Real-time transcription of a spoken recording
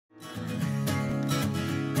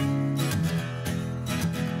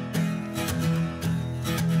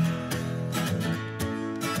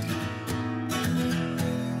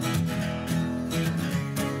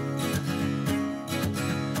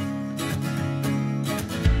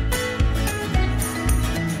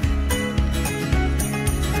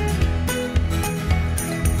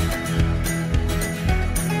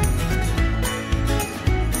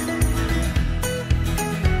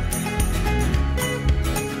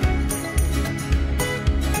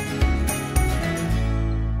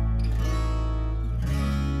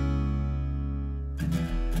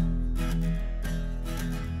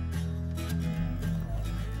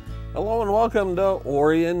welcome to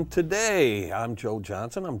Orion Today. I'm Joe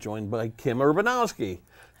Johnson. I'm joined by Kim Urbanowski.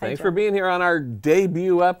 Thanks for being here on our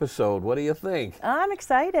debut episode. What do you think? I'm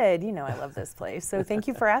excited. You know I love this place, so thank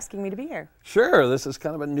you for asking me to be here. Sure. This is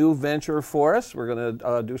kind of a new venture for us. We're going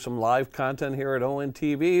to do some live content here at ON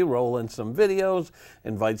TV, roll in some videos,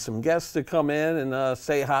 invite some guests to come in and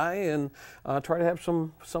say hi and try to have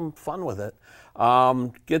some fun with it.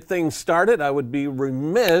 Get things started. I would be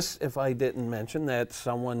remiss if I didn't mention that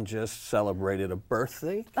someone just celebrated a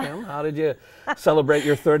birthday. Kim, how did you celebrate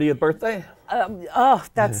your 30th birthday?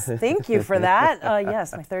 Thank you for that.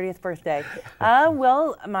 Yes, my 30th birthday.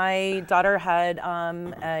 Well, my daughter had,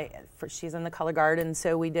 she's in the color guard, and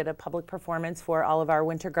so we did a public performance for all of our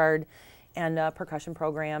winter guard and percussion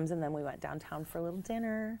programs, and then we went downtown for a little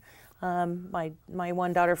dinner. My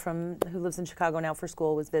one daughter who lives in Chicago now for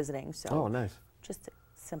school was visiting, so oh, nice. Just a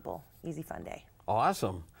simple, easy, fun day.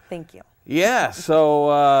 Awesome. Thank you. Yeah,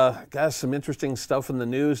 so got some interesting stuff in the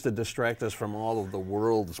news to distract us from all of the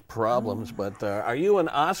world's problems. But are you an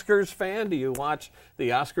Oscars fan? Do you watch the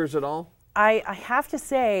Oscars at all? I have to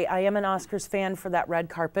say I am an Oscars fan for that red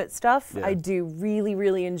carpet stuff. Yeah. I do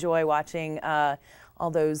really enjoy watching all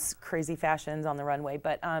those crazy fashions on the runway.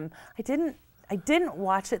 But I didn't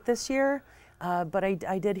watch it this year, but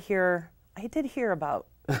I did hear about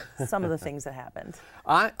some of the things that happened.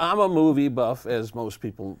 I'm a movie buff, as most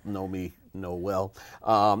people know well,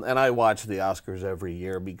 and I watch the Oscars every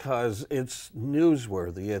year because it's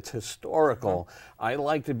newsworthy, it's historical. I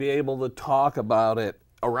like to be able to talk about it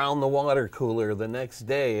around the water cooler the next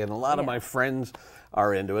day, and a lot of my friends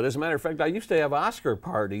are into it. As a matter of fact, I used to have Oscar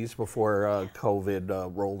parties before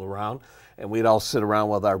COVID rolled around, and we'd all sit around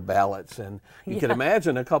with our ballots, and you can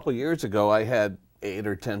imagine a couple years ago I had 8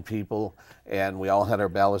 or 10 people, and we all had our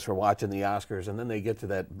ballots for watching the Oscars, and then they get to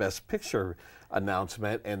that Best Picture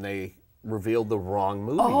announcement, and they revealed the wrong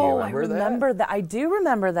movie. Oh, I remember that. I do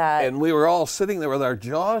remember that. And we were all sitting there with our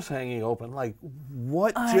jaws hanging open, like,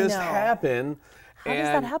 what just happened? How does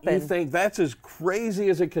that happen? You think that's as crazy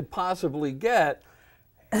as it could possibly get.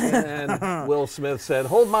 And Will Smith said,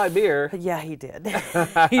 "Hold my beer." Yeah, he did.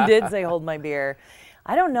 He did say, "Hold my beer."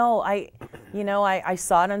 I don't know. I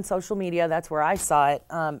saw it on social media. That's where I saw it,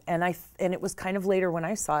 and it was kind of later when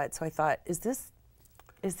I saw it. So I thought, is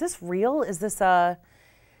this real? Is this a?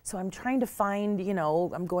 So I'm trying to find.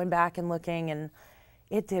 I'm going back and looking, and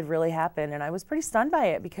it did really happen, and I was pretty stunned by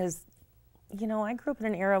it because, I grew up in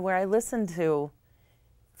an era where I listened to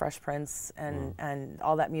Fresh Prince and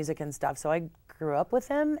all that music and stuff. So I grew up with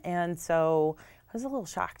him, and so I was a little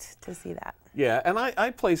shocked to see that. Yeah, and I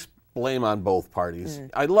place blame on both parties.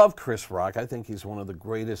 I love Chris Rock. I think he's one of the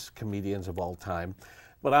greatest comedians of all time.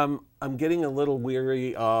 But I'm getting a little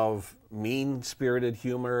weary of mean-spirited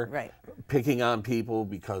humor, picking on people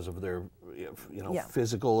because of their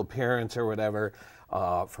physical appearance or whatever.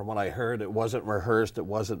 From what I heard, it wasn't rehearsed, it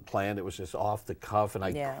wasn't planned, it was just off the cuff, and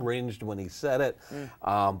I cringed when he said it.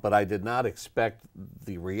 But I did not expect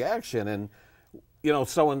the reaction. And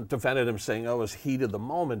someone defended him saying, "Oh, it was heat of the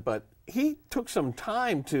moment," but he took some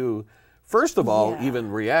time to, first of all,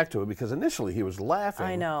 even react to it, because initially he was laughing.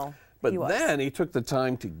 I know. But then he took the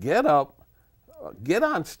time to get up, get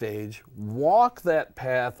on stage, walk that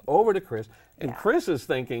path over to Chris, and Chris is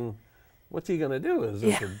thinking, what's he going to do? Is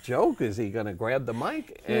this a joke? Is he going to grab the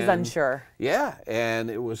mic? He was unsure. Yeah, and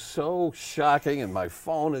it was so shocking, and my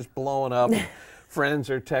phone is blowing up. Friends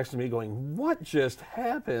are texting me going, what just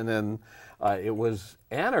happened? And it was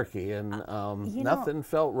anarchy, and nothing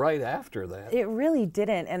felt right after that. It really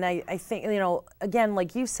didn't. And I think, again,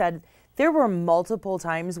 like you said, there were multiple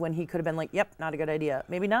times when he could have been like, yep, not a good idea.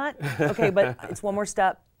 Maybe not. Okay, but it's one more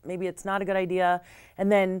step. Maybe it's not a good idea.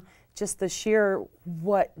 And then just the sheer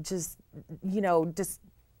just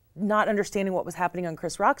not understanding what was happening on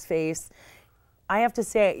Chris Rock's face. I have to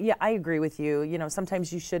say, yeah, I agree with you.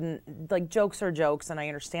 Sometimes you shouldn't, like, jokes are jokes, and I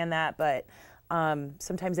understand that, but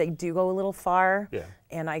sometimes they do go a little far. Yeah.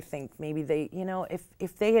 And I think maybe they,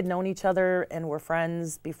 if they had known each other and were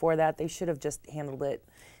friends before that, they should have just handled it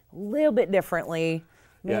a little bit differently,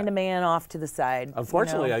 man to man, off to the side.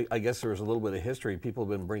 Unfortunately, I guess there was a little bit of history. People have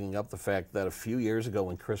been bringing up the fact that a few years ago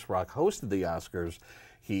when Chris Rock hosted the Oscars,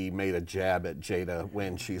 he made a jab at Jada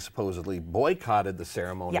when she supposedly boycotted the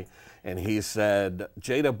ceremony. Yep. And he said,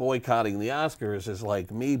 Jada boycotting the Oscars is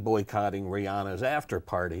like me boycotting Rihanna's after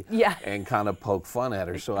party. Yeah. And kind of poke fun at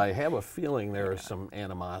her. So I have a feeling there is some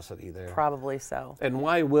animosity there. Probably so. And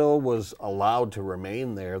why Will was allowed to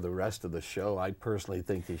remain there the rest of the show, I personally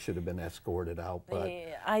think he should have been escorted out. But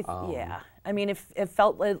I mean, it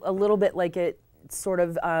felt a little bit like it sort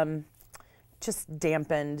of just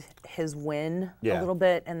dampened his win a Yeah. little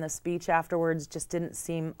bit, and the speech afterwards just didn't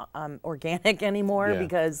seem organic anymore Yeah.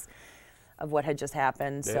 because of what had just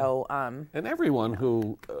happened. Yeah. So, And everyone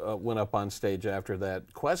who went up on stage after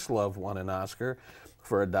that, Questlove won an Oscar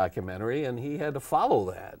for a documentary, and he had to follow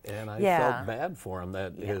that. And I Yeah. felt bad for him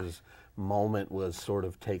that his moment was sort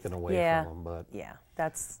of taken away yeah, from him. But yeah,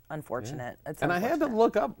 that's unfortunate. It's and I had to unfortunate.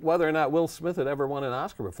 look up whether or not Will Smith had ever won an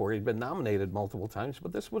Oscar before. He'd been nominated multiple times,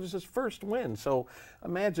 but this was his first win. So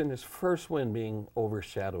imagine his first win being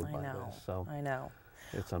overshadowed by this. So I know.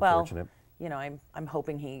 it's Well, unfortunate. you know, I'm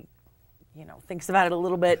hoping he, you know, thinks about it a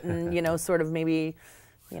little bit and, you know, sort of maybe,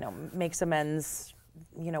 you know, makes amends,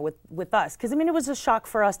 you know, with us. Because, I mean, it was a shock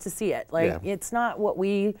for us to see it. Like, Yeah. it's not what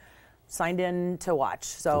we signed in to watch.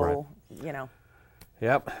 So, you know.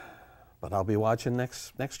 Yep. But I'll be watching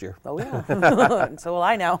next year. Oh, yeah. So will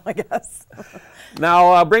I now, I guess.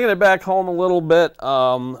 Now, bringing it back home a little bit,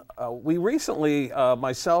 we recently,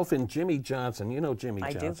 myself and Jimmy Johnson, you know Jimmy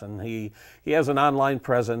I do. Johnson, he has an online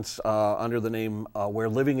presence under the name Where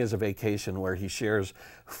Living is a Vacation, where he shares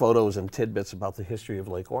photos and tidbits about the history of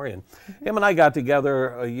Lake Orion. Him and I got together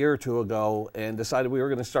a year or two ago and decided we were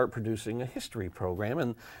going to start producing a history program.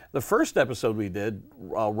 And the first episode we did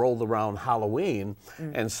rolled around Halloween,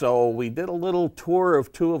 and so we did a little tour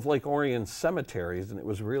of 2 of Lake Orion's cemeteries, and it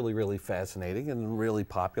was really, really fascinating and really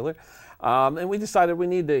popular. And we decided we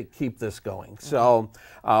need to keep this going. So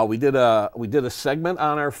we did a segment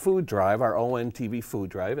on our food drive, our ONTV food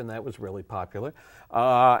drive, and that was really popular.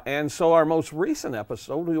 And so our most recent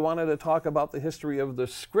episode, we wanted to talk about the history of the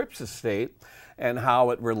Scripps Estate and how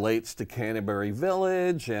it relates to Canterbury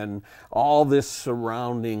Village and all this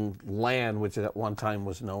surrounding land, which at one time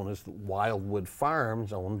was known as Wildwood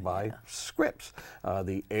Farms, owned by Scripps,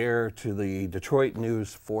 the heir to the Detroit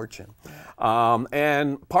News fortune.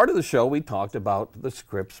 And part of the show, we talked about the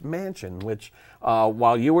Scripps Mansion, which,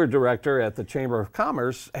 while you were director at the Chamber of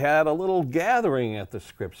Commerce, had a little gathering at the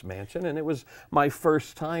Scripps Mansion, and it was my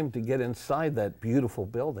first time to get inside that beautiful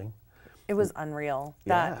building. It was unreal.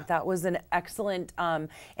 Yeah. That was an excellent, and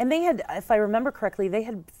they had, if I remember correctly, they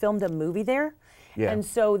had filmed a movie there. Yeah. And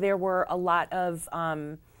so there were a lot of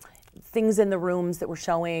things in the rooms that were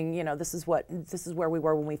showing, you know, this is where we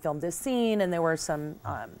were when we filmed this scene, and there were some,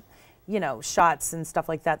 you know, shots and stuff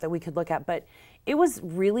like that we could look at. But it was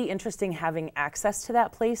really interesting having access to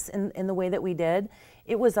that place in the way that we did.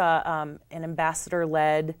 It was an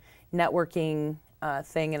ambassador-led networking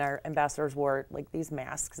thing, and our ambassadors wore like these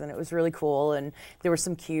masks, and it was really cool. And there were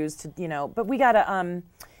some cues to, you know, but we got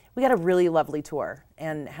a really lovely tour,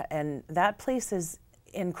 and that place is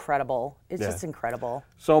incredible. It's just incredible.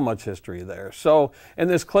 So much history there. So in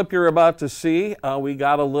this clip you're about to see, we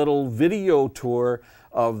got a little video tour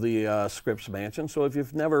of the Scripps Mansion. So if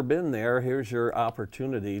you've never been there, here's your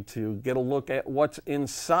opportunity to get a look at what's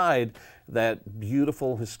inside that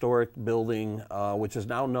beautiful historic building, which is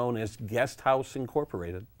now known as Guest House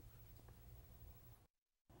Incorporated.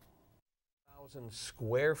 1,000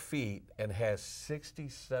 square feet and has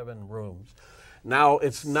 67 rooms. Now,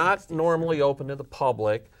 it's not normally open to the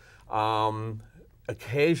public.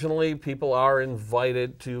 Occasionally, people are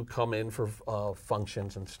invited to come in for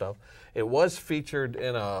functions and stuff. It was featured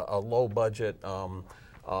in a low-budget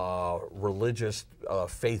religious,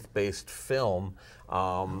 faith-based film,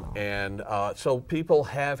 so people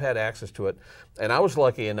have had access to it. And I was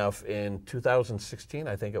lucky enough in 2016,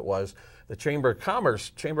 I think it was, the Chamber of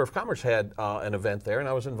Commerce had an event there, and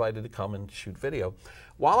I was invited to come and shoot video.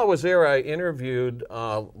 While I was there, I interviewed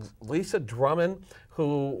Lisa Drummond,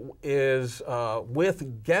 who is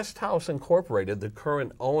with Guest House Incorporated, the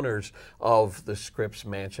current owners of the Scripps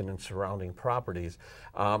Mansion and surrounding properties.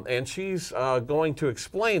 And she's going to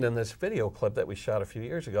explain in this video clip that we shot a few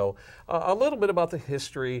years ago a little bit about the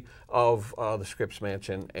history of the Scripps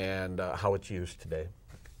Mansion and how it's used today.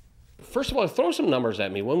 First of all, throw some numbers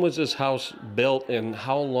at me. When was this house built, and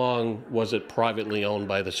how long was it privately owned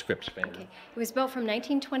by the Scripps family? It was built from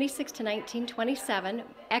 1926 to 1927,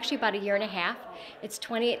 actually about a year and a half. It's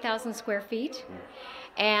 28,000 square feet.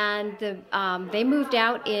 And they moved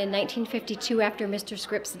out in 1952 after Mr.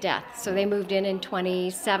 Scripps' death. So they moved in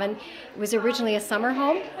 27. It was originally a summer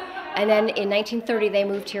home, and then in 1930 they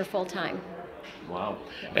moved here full time. Wow.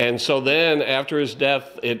 And so then after his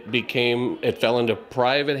death, it fell into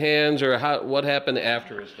private hands, or what happened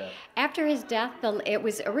after his death? After his death, it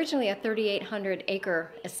was originally a 3,800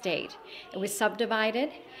 acre estate. It was subdivided,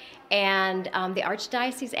 and the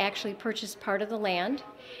Archdiocese actually purchased part of the land.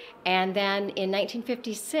 And then in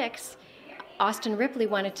 1956, Austin Ripley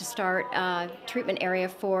wanted to start a treatment area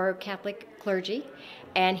for Catholic clergy,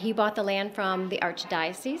 and he bought the land from the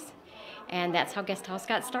Archdiocese, and that's how Guest House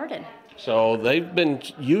got started. So they've been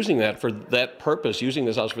using that for that purpose, using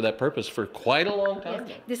this house for that purpose for quite a long time.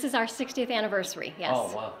 Yes. This is our 60th anniversary, yes.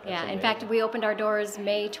 Oh, wow. That's yeah, amazing. in fact, we opened our doors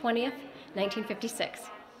May 20th, 1956.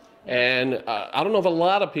 And I don't know if a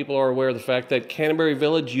lot of people are aware of the fact that Canterbury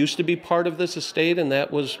Village used to be part of this estate, and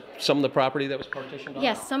that was some of the property that was partitioned off?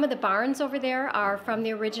 Yes, some of the barns over there are from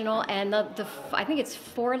the original, and I think it's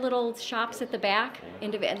 4 little shops at the back,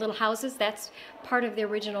 little houses, that's part of the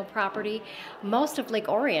original property. Most of Lake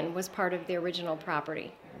Orion was part of the original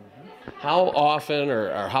property. How often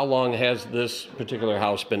or how long has this particular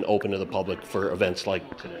house been open to the public for events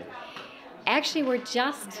like today? Actually, we're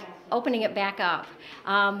just opening it back up.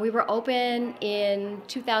 We were open in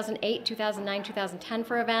 2008, 2009, 2010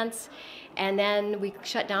 for events, and then we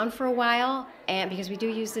shut down for a while, and because we do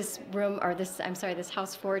use this this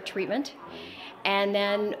house for treatment, and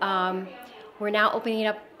then we're now opening it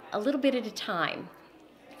up a little bit at a time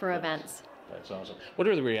for events. That's awesome. What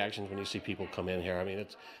are the reactions when you see people come in here? I mean,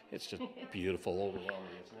 it's just beautiful, overwhelming,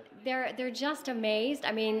 isn't it? They're just amazed.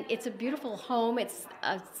 I mean, it's a beautiful home. It's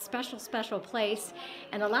a special place,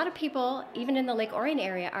 and a lot of people, even in the Lake Orion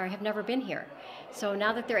area, have never been here. So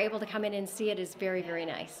now that they're able to come in and see it is very, very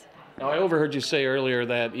nice. Now, I overheard you say earlier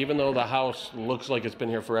that even though the house looks like it's been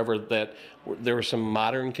here forever, that there were some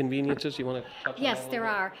modern conveniences. You want to touch on that? Yes, there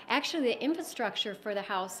are. Actually, the infrastructure for the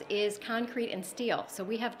house is concrete and steel. So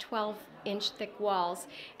we have 12-inch thick walls,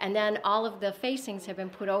 and then all of the facings have been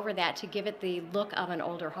put over that to give it the look of an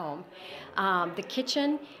older home. The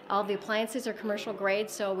kitchen, all the appliances are commercial grade,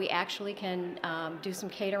 so we actually can do some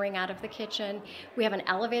catering out of the kitchen. We have an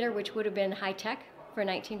elevator, which would have been high-tech for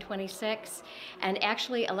 1926, and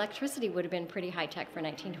actually electricity would have been pretty high-tech for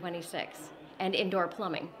 1926, and indoor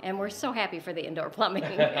plumbing, and we're so happy for the indoor plumbing.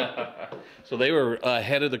 So they were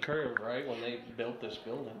ahead of the curve, right, when they built this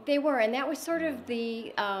building? They were, and that was sort of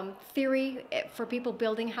the theory for people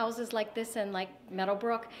building houses like this and like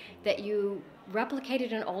Meadowbrook, that you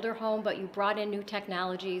replicated an older home, but you brought in new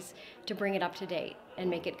technologies to bring it up to date and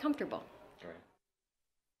make it comfortable.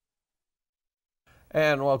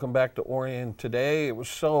 And welcome back to Orion Today. It was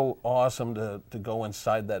so awesome to go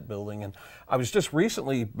inside that building. And I was just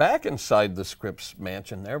recently back inside the Scripps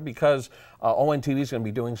mansion there because ONTV is going to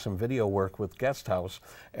be doing some video work with Guest House.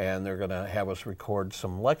 And they're going to have us record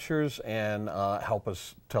some lectures and help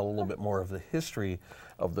us tell a little bit more of the history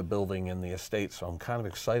of the building and the estate. So I'm kind of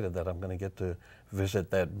excited that I'm going to get to visit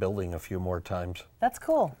that building a few more times. That's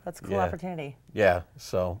cool. That's a cool opportunity. Yeah,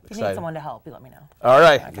 so if you need someone to help, you let me know. All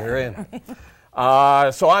right, you're in.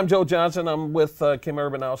 So I'm Joe Johnson. I'm with Kim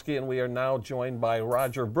Urbanowski, and we are now joined by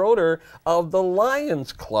Roger Brodeur of the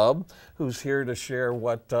Lions Club, who's here to share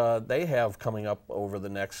what they have coming up over the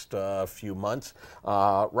next few months.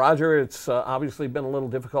 Roger, it's obviously been a little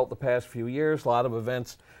difficult the past few years. A lot of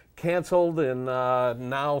events canceled, and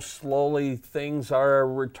now slowly things are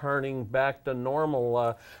returning back to normal.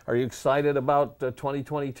 Are you excited about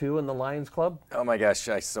 2022 in the Lions Club? Oh my gosh,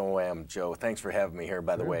 I so am, Joe. Thanks for having me here,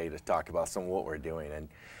 by the way, to talk about some of what we're doing. And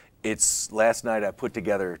last night I put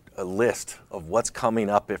together a list of what's coming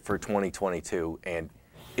up for 2022, and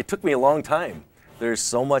it took me a long time. There's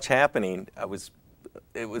so much happening.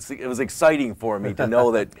 It was exciting for me to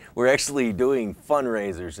know that we're actually doing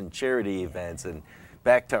fundraisers and charity events and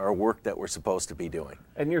back to our work that we're supposed to be doing.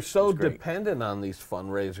 And you're so dependent on these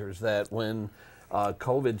fundraisers that when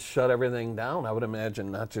COVID shut everything down, I would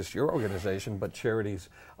imagine not just your organization, but charities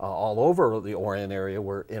all over the Orion area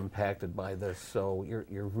were impacted by this. So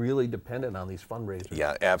you're really dependent on these fundraisers.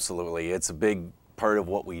 Yeah, absolutely. It's a big part of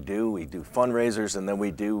what we do. We do fundraisers, and then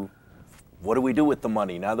what do we do with the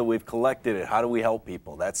money? Now that we've collected it, how do we help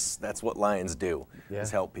people? That's what Lions do, is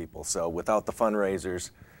help people. So without the fundraisers,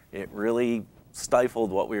 it really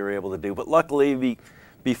stifled what we were able to do. But luckily,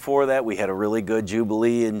 before that, we had a really good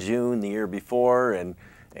Jubilee in June the year before,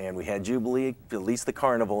 and we had Jubilee, at least the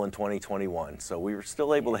Carnival, in 2021. So we were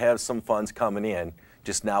still able to have some funds coming in,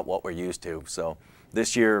 just not what we're used to. So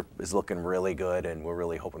this year is looking really good, and we're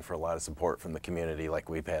really hoping for a lot of support from the community like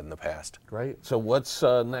we've had in the past. Great. So what's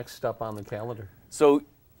next up on the calendar? So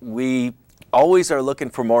we always are looking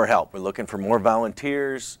for more help. We're looking for more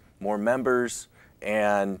volunteers, more members,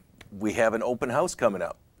 and we have an open house coming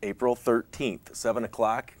up, April 13th, 7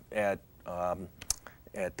 o'clock at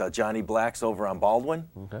Johnny Black's over on Baldwin.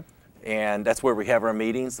 Okay. And that's where we have our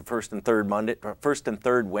meetings, the first and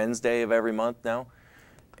third Wednesday of every month now.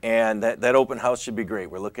 And that open house should be great.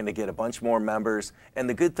 We're looking to get a bunch more members. And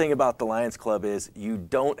the good thing about the Lions Club is you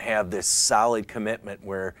don't have this solid commitment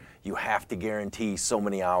where you have to guarantee so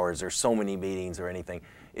many hours or so many meetings or anything.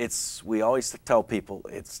 We always tell people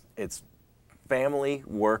it's family,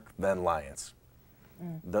 work, then Lions.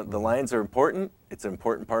 The Lions are important. It's an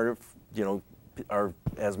important part of you know,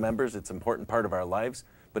 as members, it's an important part of our lives,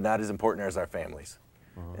 but not as important as our families.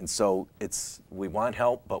 And so we want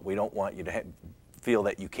help, but we don't want you to feel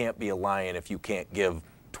that you can't be a Lion if you can't give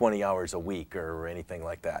 20 hours a week or anything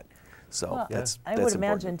like that. So Well, that's I would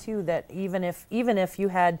imagine important. too that even if you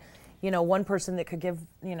had, you know, one person that could give,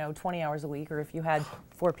 you know, 20 hours a week, or if you had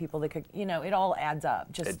 4 people that could, you know, it all adds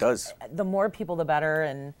up. Just It does. The more people, the better,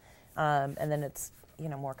 and then it's, you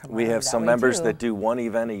know, more camaraderie. We have that some way, members too. that do one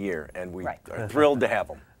event a year, and we Right. are thrilled to have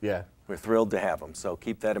them. Yeah. We're thrilled to have them. So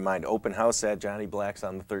keep that in mind. Open house at Johnny Black's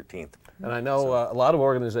on the 13th. And I know a lot of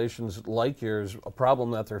organizations like yours, a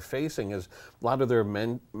problem that they're facing is a lot of their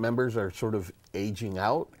members are sort of aging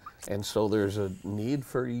out, and so there's a need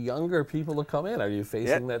for younger people to come in. Are you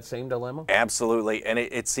facing that same dilemma? Absolutely. And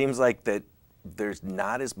it seems like that there's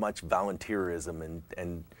not as much volunteerism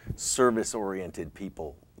and service-oriented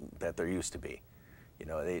people that there used to be. You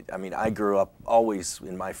know, I mean, I grew up always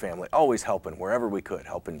in my family, always helping wherever we could,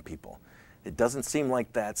 helping people. It doesn't seem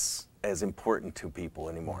like that's as important to people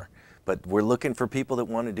anymore. But we're looking for people that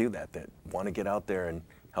want to do that want to get out there and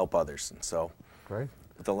help others. And so, Great.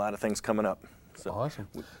 with a lot of things coming up. So. Awesome.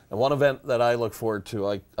 And one event that I look forward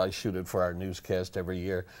to, I shoot it for our newscast every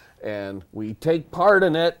year, and we take part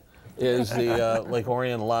in it, is the Lake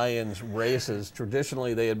Orion Lions races.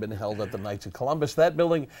 Traditionally, they had been held at the Knights of Columbus. That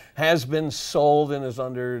building has been sold and is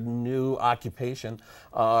under new occupation.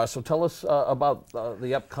 So tell us about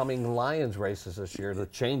the upcoming Lions races this year, the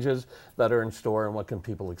changes that are in store, and what can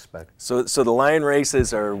people expect? So the Lion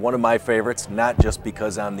races are one of my favorites, not just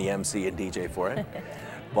because I'm the MC and DJ for it,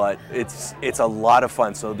 but it's a lot of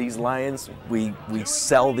fun. So these lions, we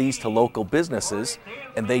sell these to local businesses,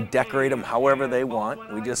 and they decorate them however they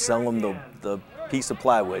want. We just sell them the piece of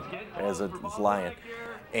plywood as a lion,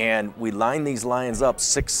 and we line these lions up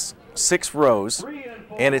six rows,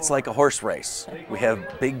 and it's like a horse race. We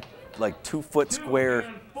have big, like 2-foot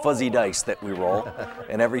square fuzzy dice that we roll,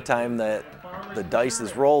 and every time that the dice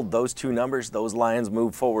is rolled, those 2 numbers, those lions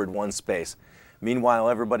move forward 1 space. Meanwhile,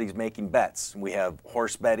 everybody's making bets. We have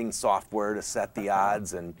horse betting software to set the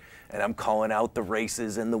odds, and I'm calling out the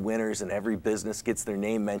races and the winners, and every business gets their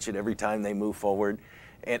name mentioned every time they move forward.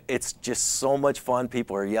 And it's just so much fun.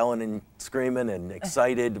 People are yelling and screaming and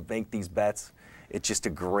excited to make these bets. It's just a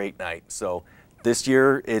great night. So this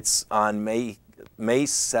year it's on May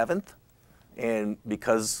 7th, and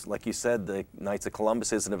because, like you said, the Knights of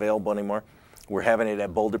Columbus isn't available anymore, we're having it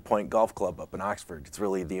at Boulder Point Golf Club up in Oxford. It's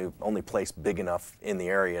really the only place big enough in the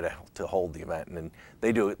area to hold the event, and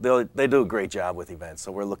they do a great job with events.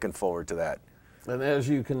 So we're looking forward to that. And as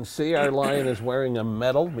you can see, our lion is wearing a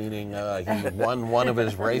medal, meaning he won one of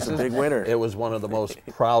his races. Big winner. It was one of the most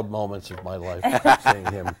proud moments of my life, seeing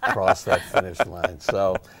him cross that finish line.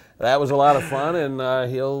 So that was a lot of fun,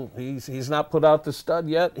 and he's not put out the stud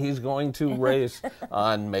yet. He's going to race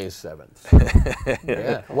on May 7th.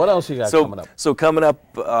 Yeah. What else you got coming up? So coming up,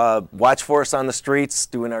 watch for us on the streets,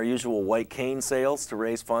 doing our usual white cane sales to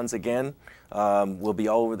raise funds again. We'll be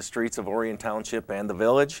all over the streets of Orion Township and the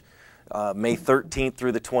village. May 13th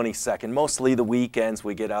through the 22nd. Mostly the weekends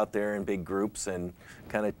we get out there in big groups and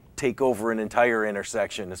kind of take over an entire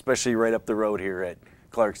intersection, especially right up the road here at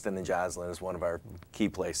Clarkston and Joslin is one of our key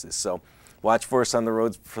places. So watch for us on the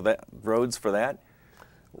roads for that.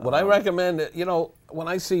 What I recommend, you know, when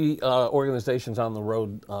I see organizations on the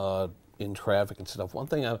road in traffic and stuff, one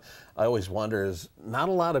thing I always wonder is not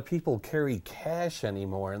a lot of people carry cash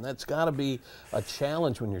anymore, and that's got to be a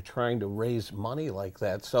challenge when you're trying to raise money like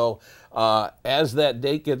that. So as that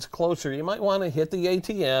date gets closer, you might want to hit the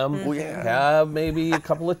ATM, have maybe a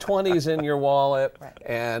couple of 20s in your wallet,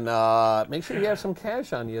 and make sure you have some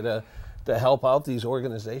cash on you to help out these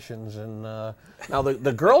organizations. And now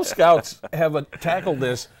the Girl Scouts have tackled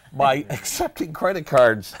this by accepting credit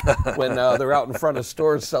cards when they're out in front of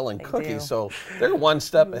stores selling cookies. So they're one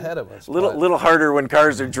step ahead of us. Little harder when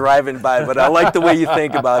cars are driving by, but I like the way you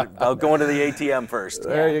think about it. About going to the ATM first.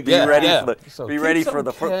 There you be go. ready for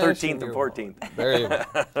the 13th and 14th. There you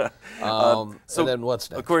go. So and then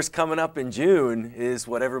what's next? Of course, coming up in June is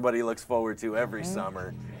what everybody looks forward to every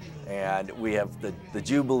summer. And we have the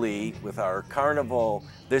Jubilee with our carnival.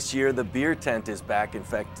 This year, the beer tent is back. In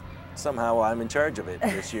fact, somehow I'm in charge of it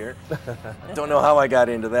this year. Don't know how I got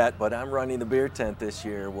into that, but I'm running the beer tent this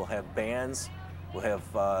year. We'll have bands. We'll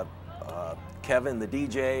have Kevin, the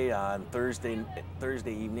DJ, on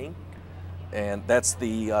Thursday evening, and that's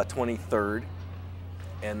the 23rd.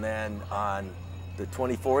 And then on the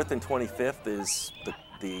 24th and 25th is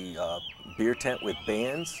the beer tent with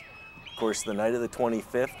bands. Of course, the night of the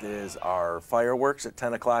 25th is our fireworks at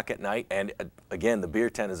 10 o'clock at night. And again, the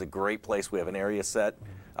beer tent is a great place. We have an area set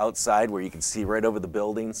outside where you can see right over the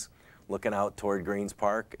buildings. looking out toward Greens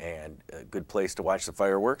Park, and a good place to watch the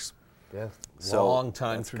fireworks. Yeah, So long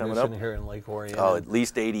time that's coming tradition up. here in Lake Orion. Oh, at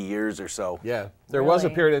least 80 years or so. Yeah, there was a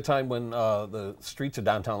Really? period of time when the streets of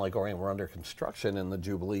downtown Lake Orion were under construction, and the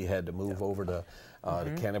Jubilee had to move over to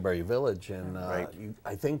Canterbury Village, and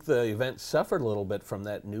I think the event suffered a little bit from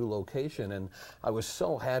that new location, and I was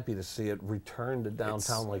so happy to see it return to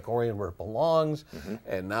downtown Lake Orion where it belongs,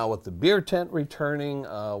 and now with the beer tent returning,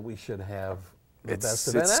 we should have the best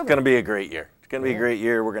event It's ever. going to be a great year. It's going to be a great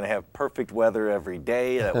year. We're going to have perfect weather every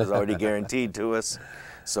day. That was already guaranteed to us.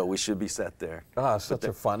 So we should be set there. Ah, such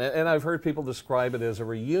a fun. And I've heard people describe it as a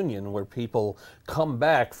reunion where people come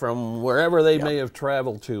back from wherever they may have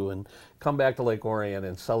traveled to and come back to Lake Orion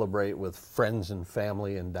and celebrate with friends and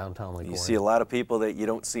family in downtown Lake Orion. You see a lot of people that you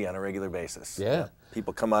don't see on a regular basis. Yeah.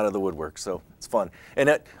 People come out of the woodwork, so it's fun.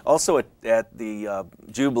 And also at the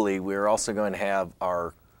Jubilee, we're also going to have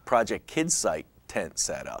our Project Kids site tent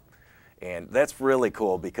set up. And that's really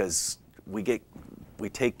cool because we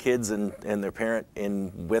take kids and their parent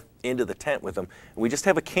into the tent with them. And we just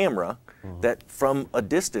have a camera that from a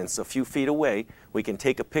distance, a few feet away, we can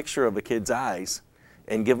take a picture of a kid's eyes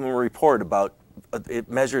and give them a report about, it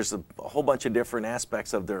measures a whole bunch of different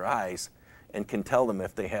aspects of their eyes and can tell them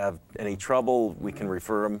if they have any trouble, we can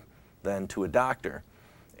refer them then to a doctor.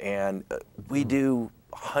 And we do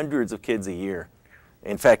hundreds of kids a year.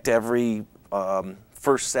 In fact, every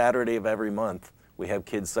first Saturday of every month, we have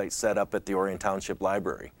kids sites set up at the Orion Township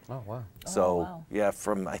Library. Oh, wow. So wow. yeah,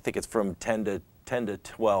 I think it's from 10 to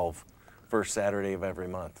 12, first Saturday of every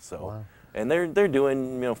month. So, Wow. and they're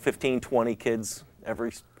doing 15, 20 kids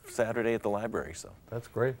every Saturday at the library. So That's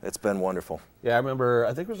great. it's been wonderful. Yeah, I remember,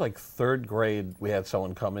 I think it was like third grade, we had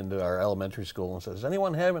someone come into our elementary school and says, "Is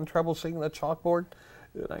anyone having trouble seeing the chalkboard?"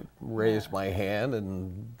 And I raised my hand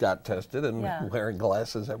and got tested and wearing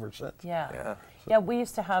glasses ever since. Yeah. Yeah, we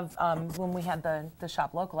used to have, when we had the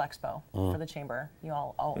Shop Local Expo for the chamber, you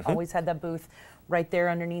all always had that booth right there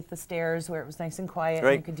underneath the stairs where it was nice and quiet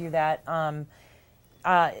and you could do that.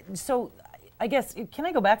 So I guess, can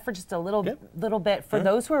I go back for just a little bit for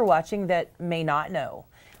those who are watching that may not know,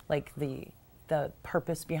 like the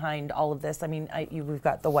purpose behind all of this? I mean, we've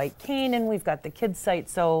got the White Cane and we've got the kids site,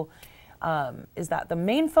 so is that the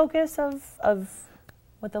main focus of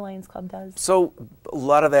what the Lions Club does? So a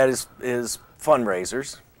lot of that is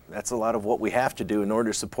fundraisers. That's a lot of what we have to do in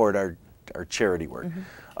order to support our charity work.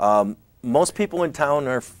 Most people in town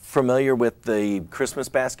are familiar with the Christmas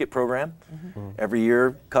basket program. Every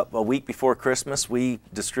year, a week before Christmas, we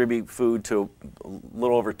distribute food to a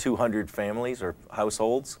little over 200 families or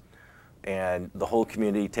households. And the whole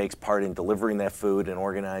community takes part in delivering that food and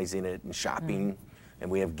organizing it and shopping.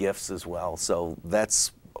 And we have gifts as well. So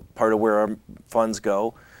that's part of where our funds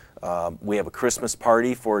go. We have a Christmas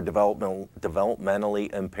party for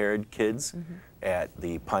developmentally impaired kids at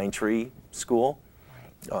the Pine Tree School.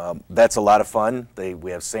 That's a lot of fun.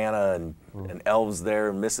 We have Santa and elves there,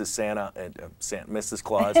 and Mrs. Santa and Mrs.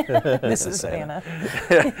 Claus, Mrs.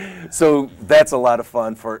 Santa. So that's a lot of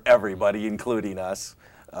fun for everybody, including us.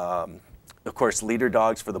 Of course, Leader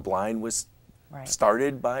Dogs for the Blind was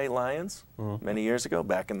started by Lions many years ago,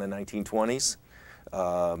 back in the 1920s.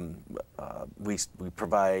 We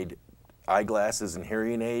provide eyeglasses and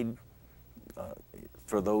hearing aid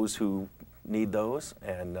for those who need those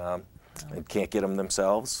and can't get them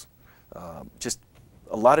themselves. Just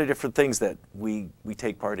a lot of different things that we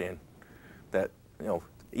take part in. That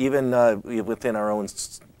even within our own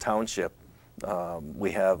township,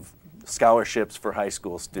 we have scholarships for high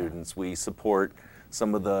school students. We support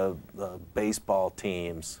some of the baseball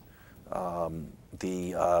teams,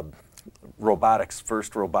 the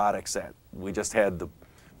first robotics. We just had the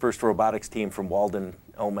first robotics team from Walden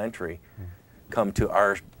Elementary come to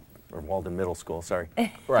or Walden Middle School, sorry.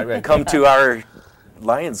 Come to our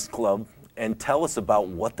Lions Club and tell us about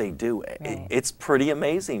what they do. It's pretty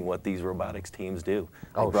amazing what these robotics teams do.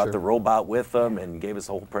 They brought the robot with them and gave us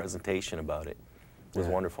a whole presentation about it. It was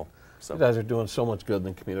wonderful. So you guys are doing so much good in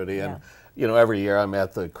the community, and every year I'm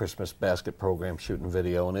at the Christmas basket program shooting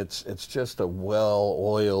video, and it's just a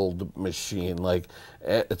well-oiled machine. Like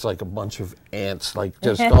it's like a bunch of ants, like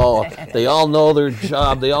just they all know their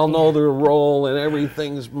job, they all know their role, and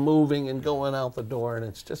everything's moving and going out the door, and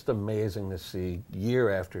it's just amazing to see year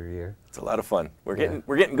after year. It's a lot of fun. We're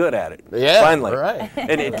getting good at it. Yeah, finally. Right.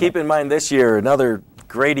 And keep in mind this year, another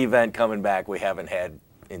great event coming back we haven't had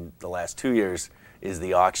in the last 2 years is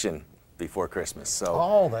the auction before Christmas.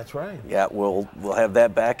 So that's right. Yeah, we'll have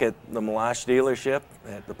that back at the Malash dealership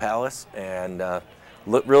at the Palace, and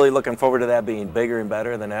really looking forward to that being bigger and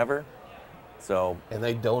better than ever. So And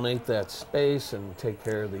they donate that space and take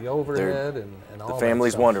care of the overhead and all the that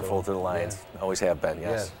family's stuff. wonderful So, to the Lions. Always have been,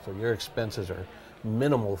 yes. Yeah, so your expenses are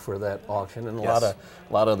minimal for that auction, and Yes.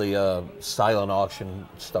 a lot of the silent auction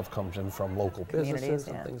stuff comes in from local Communities, businesses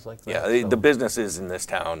and yeah. things like Yeah, that. the businesses in this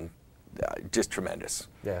town, just tremendous.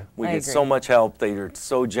 Yeah. We I get agree. so much help. They are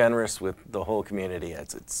so generous with the whole community.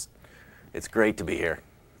 It's great to be here.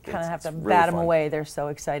 Kind of have It's to really bat them fun. away. They're so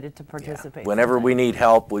excited to Yeah. participate. Whenever we sometimes. need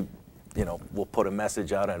help, we'll put a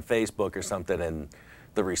message out on Facebook or something, and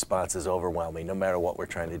the response is overwhelming, no matter what we're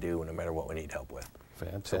trying to do, no matter what we need help with.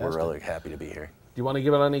 Fantastic. So we're really happy to be here. Do you want to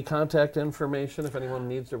give out any contact information if anyone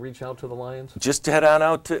needs to reach out to the Lions? Just head on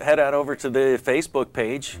over to the Facebook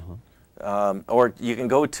page, or you can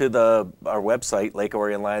go to our website,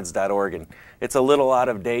 lakeorionlions.org, and it's a little out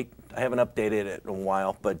of date. I haven't updated it in a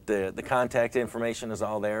while, but the contact information is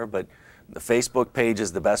all there. But the Facebook page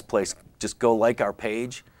is the best place. Just go like our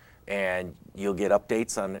page, and you'll get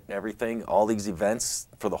updates on everything. All these events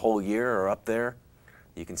for the whole year are up there.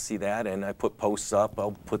 You can see that, and I put posts up.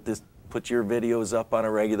 I'll put your videos up on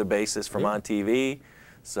a regular basis from on TV.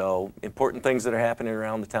 So important things that are happening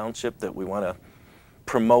around the township that we want to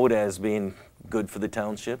promote as being good for the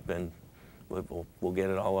township, and we'll get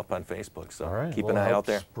it all up on Facebook. So All right. keep we'll an eye help out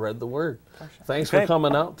there. Spread the word. Thanks for Okay.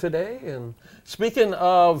 coming out today. And speaking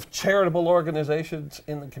of charitable organizations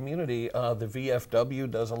in the community, the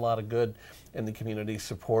VFW does a lot of good in the community,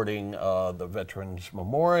 supporting the Veterans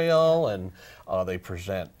Memorial, and they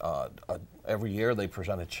present every year they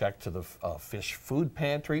present a check to the Fish Food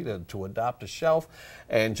Pantry to adopt a shelf.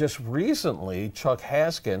 And just recently, Chuck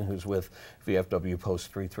Haskin, who's with VFW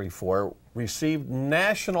Post 334, received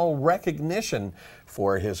national recognition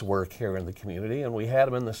for his work here in the community. And we had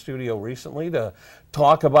him in the studio recently to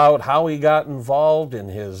talk about how he got involved in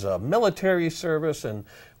his military service and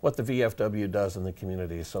what the VFW does in the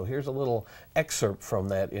community. So here's a little excerpt from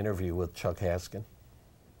that interview with Chuck Haskin.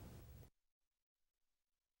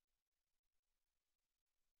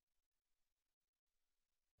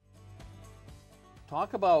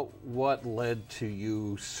 Talk about what led to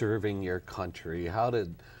you serving your country. How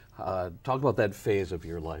did, talk about that phase of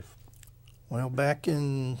your life. Well,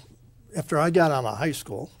 after I got out of high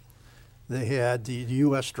school, they had the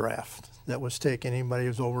U.S. draft that was taking anybody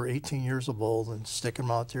who was over 18 years old and stick them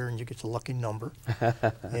out there, and you get the lucky number. And I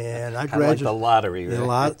Kind of like graduated the lottery,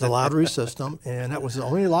 right? the lottery system, and that was the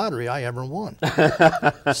only lottery I ever won.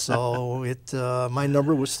 So my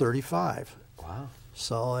number was 35. Wow.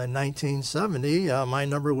 So in 1970, my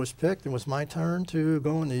number was picked. It was my turn to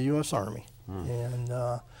go in the U.S. Army. And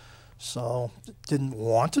so didn't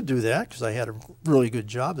want to do that because I had a really good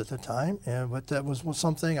job at the time, but that was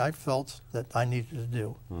something I felt that I needed to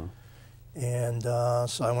do. And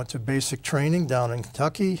so I went to basic training down in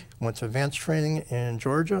Kentucky, went to advanced training in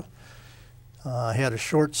Georgia. I had a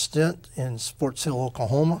short stint in Fort Hill,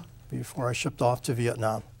 Oklahoma before I shipped off to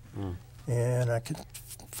Vietnam. And I could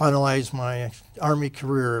finalize my Army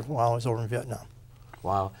career while I was over in Vietnam.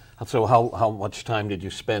 Wow. So how much time did you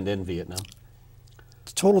spend in Vietnam?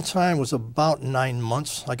 The total time was about 9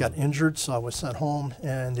 months. I got injured, so I was sent home,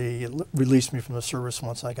 and they released me from the service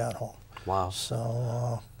once I got home. Wow.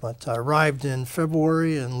 So, but I arrived in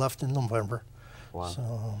February and left in November. Wow.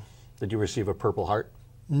 So, Did you receive a Purple Heart?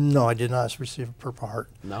 no, I did not receive a Purple Heart.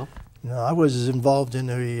 No? No, I was involved in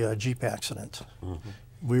a Jeep accident.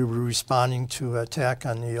 We were responding to an attack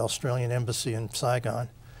on the Australian embassy in Saigon,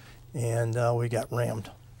 and we got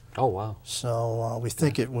rammed. Oh, wow. So we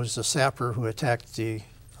think it was the sapper who attacked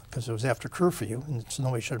because it was after curfew, and so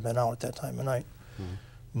nobody should have been out at that time of night.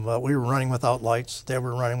 But we were running without lights. They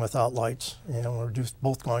were running without lights, and we were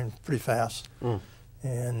both going pretty fast.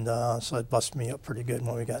 And so it busted me up pretty good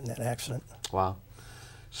when we got in that accident. Wow.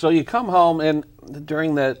 So you come home, and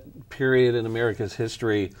during that period in America's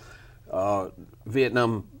history,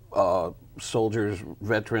 Vietnam soldiers,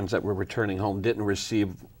 veterans that were returning home didn't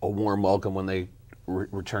receive a warm welcome when they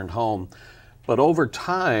returned home. But over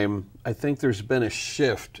time, I think there's been a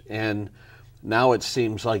shift, and now it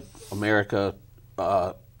seems like America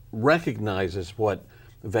recognizes what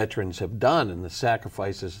veterans have done and the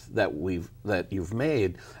sacrifices that you've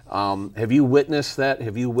made. Have you witnessed that?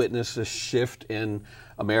 Have you witnessed a shift in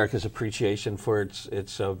America's appreciation for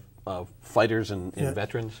its fighters and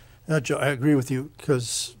veterans? Joe, I agree with you,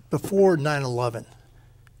 because before 9/11,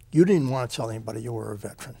 you didn't want to tell anybody you were a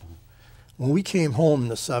veteran. When we came home in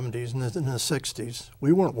the 70s and in the 60s,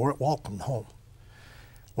 we weren't welcomed home.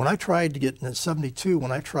 When I tried to get in 72,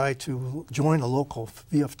 when I tried to join a local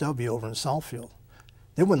VFW over in Southfield,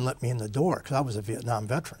 they wouldn't let me in the door because I was a Vietnam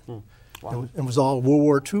veteran. Wow. It was all World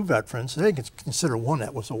War II veterans. They could consider, one,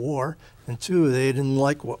 that was a war, and two, they didn't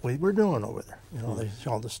like what we were doing over there, you know,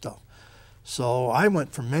 all this stuff. So I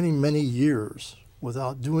went for many, many years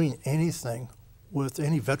without doing anything with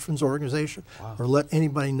any veterans organization or let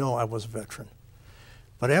anybody know I was a veteran.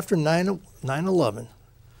 But after 9/11,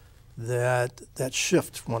 that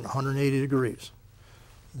shift went 180 degrees,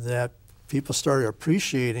 that people started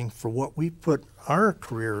appreciating for what we put our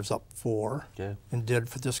careers up for and did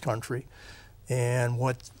for this country, and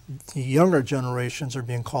what the younger generations are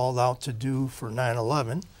being called out to do for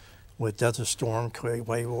 9/11 with Desert Storm,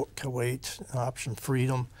 Kuwait, Option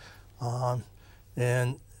Freedom.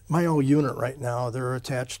 And my old unit right now, they're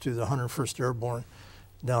attached to the 101st Airborne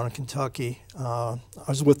down in Kentucky. I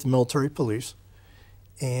was with the military police,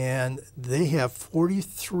 and they have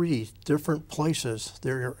 43 different places they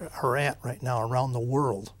are at right now around the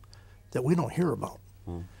world that we don't hear about.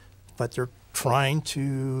 But they're trying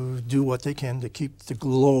to do what they can to keep the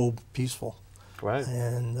globe peaceful. Right.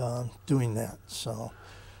 And doing that. So,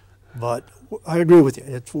 but I agree with you.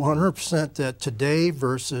 It's 100% that today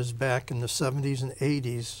versus back in the 70s and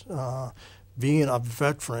 80s, being a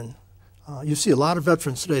veteran, you see a lot of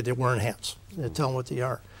veterans today, they're wearing hats. They tell them what they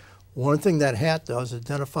are. One thing that hat does is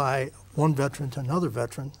identify one veteran to another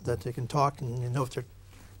veteran that they can talk and you know if they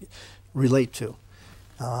relate to.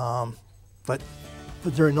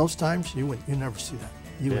 But during those times, you never see that.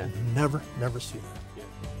 You would never see that.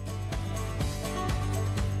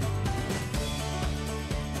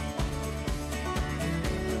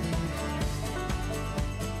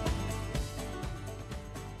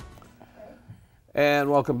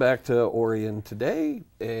 And welcome back to Orion Today.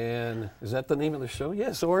 And is that the name of the show?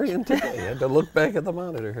 Yes, Orion Today. I had to look back at the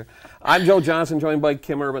monitor here. I'm Joe Johnson, joined by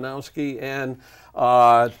Kim Urbanowski. And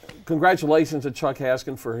congratulations to Chuck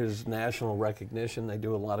Haskin for his national recognition. They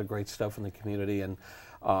do a lot of great stuff in the community, and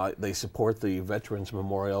they support the Veterans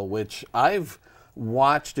Memorial, which I've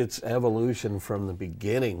watched its evolution from the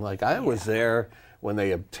beginning. Like, I was there when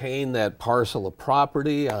they obtained that parcel of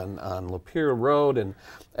property on Lapeer Road, and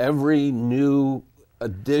every new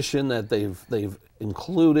addition that they've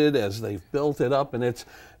included as they've built it up, and it's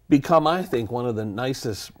become, I think, one of the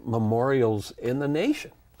nicest memorials in the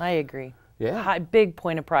nation. I agree. Yeah. Big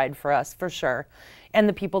point of pride for us, for sure. And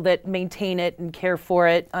the people that maintain it and care for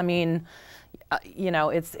it. I mean, you know,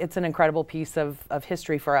 it's an incredible piece of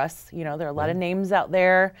history for us. You know, there are a lot of names out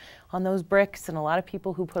there on those bricks, and a lot of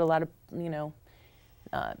people who put a lot of, you know,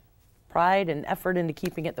 pride and effort into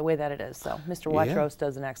keeping it the way that it is. So Mr. Watrous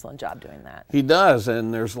does an excellent job doing that. He does,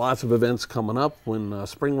 and there's lots of events coming up when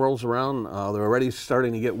spring rolls around. They're already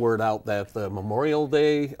starting to get word out that the Memorial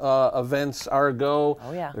Day events are a go.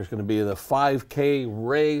 Oh, yeah. There's going to be the 5K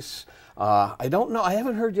race. I don't know. I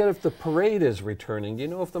haven't heard yet if the parade is returning. Do you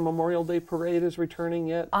know if the Memorial Day parade is returning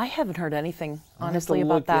yet? I haven't heard anything, honestly,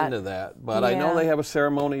 about that. Into that. But I know they have a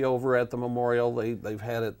ceremony over at the Memorial. They've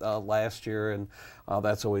had it last year, and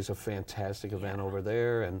that's always a fantastic event over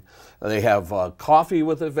there. And they have coffee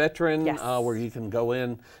with a veteran where you can go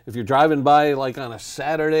in. If you're driving by like on a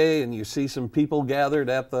Saturday and you see some people gathered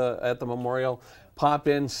at the Memorial, pop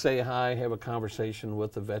in, say hi, have a conversation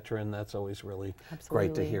with the veteran. That's always really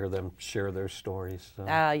great to hear them share their stories. So.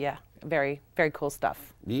 Yeah, very, very cool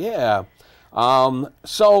stuff. Yeah.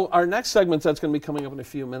 So our next segment that's going to be coming up in a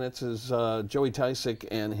few minutes is Joey Tysick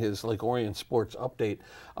and his Lake Orion sports update.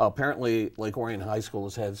 Apparently, Lake Orion High School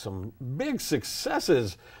has had some big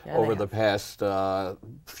successes over the past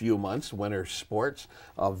few months, winter sports.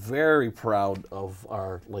 Very proud of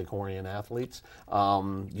our Lake Orion athletes.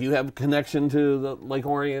 Do you have a connection to the Lake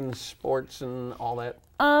Orion sports and all that?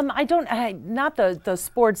 I don't, not the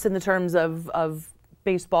sports in the terms of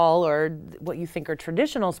baseball or what you think are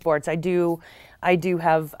traditional sports. I do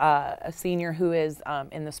have a senior who is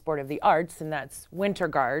in the sport of the arts, and that's Winter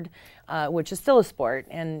Guard, which is still a sport,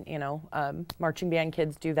 and you know, marching band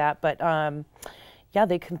kids do that. But yeah,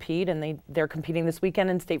 they compete, and they're competing this weekend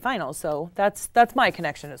in state finals. So that's my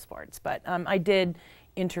connection to sports. But I did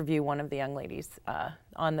interview one of the young ladies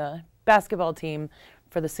on the basketball team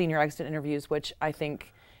for the senior exit interviews, which I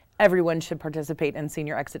think everyone should participate in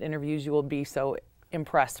senior exit interviews. You will be so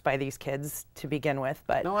impressed by these kids to begin with.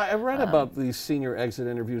 But no, I read about these senior exit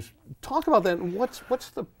interviews. Talk about that. What's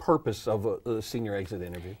the purpose of a senior exit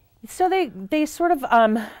interview? So they sort of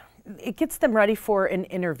it gets them ready for an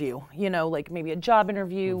interview. You know, like maybe a job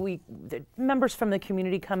interview. The members from the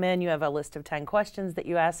community come in. You have a list of 10 questions that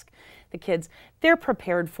you ask the kids. They're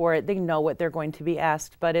prepared for it. They know what they're going to be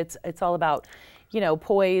asked. But it's all about, you know,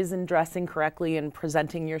 poise and dressing correctly and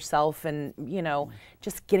presenting yourself, and you know,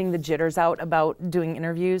 just getting the jitters out about doing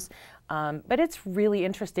interviews. But it's really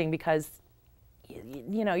interesting because,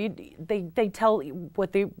 they tell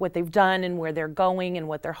what they've done and where they're going and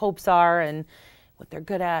what their hopes are and what they're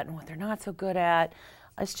good at and what they're not so good at.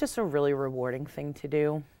 It's just a really rewarding thing to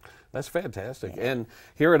do. That's fantastic. And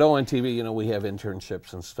here at ONTV, we have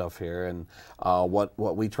internships and stuff here, and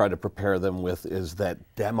what we try to prepare them with is that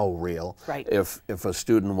demo reel. Right. If a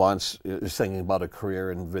student is thinking about a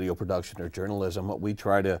career in video production or journalism, what we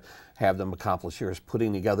try to have them accomplish here is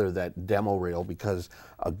putting together that demo reel, because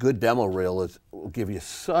a good demo reel will give you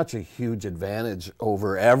such a huge advantage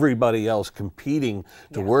over everybody else competing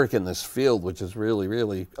to work in this field, which is really,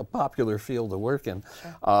 really a popular field to work in.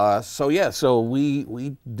 Sure. So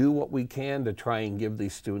we do what we can to try and give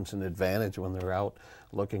these students an advantage when they're out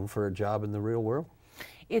looking for a job in the real world.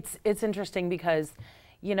 It's interesting because,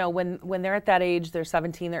 when they're at that age, they're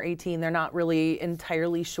 17, they're 18, they're not really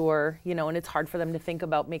entirely sure, and it's hard for them to think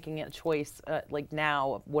about making a choice like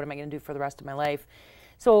now, what am I going to do for the rest of my life?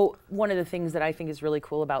 So one of the things that I think is really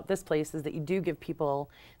cool about this place is that you do give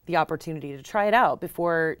people the opportunity to try it out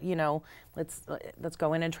before, let's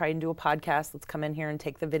go in and try and do a podcast. Let's come in here and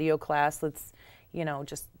take the video class. Let's,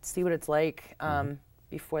 just see what it's like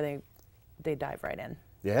before they dive right in.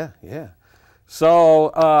 Yeah. So,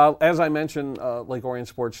 as I mentioned, Lake Orion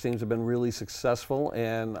sports teams have been really successful,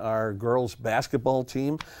 and our girls basketball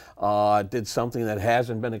team did something that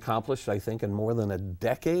hasn't been accomplished, I think, in more than a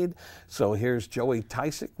decade. So here's Joey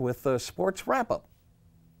Tysick with the sports wrap-up.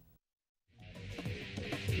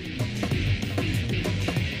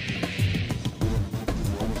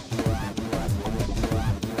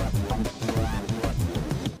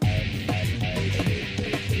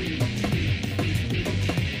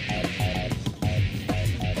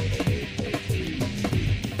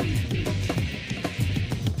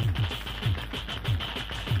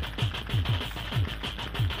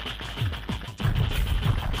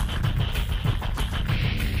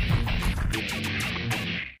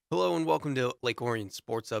 Hello and welcome to Lake Orion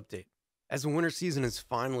Sports Update. As the winter season is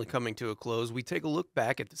finally coming to a close, we take a look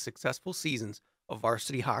back at the successful seasons of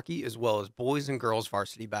varsity hockey as well as boys and girls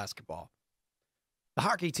varsity basketball. The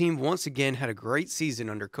hockey team once again had a great season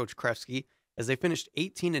under Coach Krefsky as they finished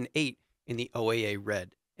 18-8 in the OAA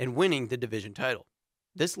Red and winning the division title.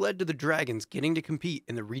 This led to the Dragons getting to compete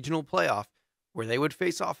in the regional playoff where they would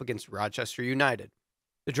face off against Rochester United.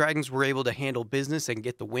 The Dragons were able to handle business and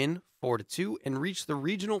get the win 4-2 and reach the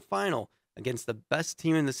regional final against the best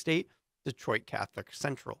team in the state, Detroit Catholic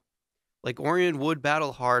Central. Lake Orion would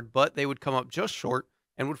battle hard, but they would come up just short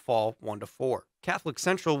and would fall 1-4. Catholic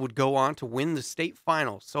Central would go on to win the state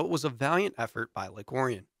final, so it was a valiant effort by Lake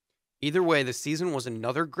Orion. Either way, the season was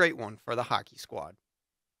another great one for the hockey squad.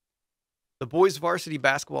 The boys varsity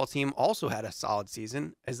basketball team also had a solid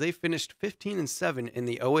season as they finished 15-7 in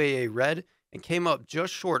the OAA Red and came up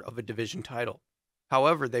just short of a division title.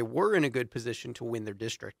 However, they were in a good position to win their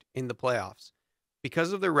district in the playoffs.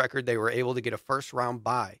 Because of their record, they were able to get a first-round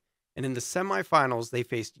bye, and in the semifinals, they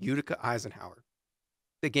faced Utica Eisenhower.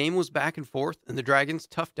 The game was back and forth, and the Dragons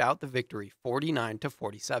toughed out the victory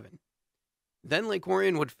 49-47. Then Lake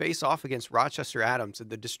Orion would face off against Rochester Adams in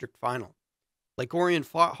the district final. Lake Orion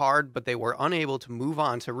fought hard, but they were unable to move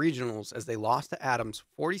on to regionals as they lost to Adams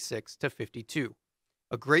 46-52.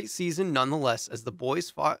 A great season nonetheless, as the boys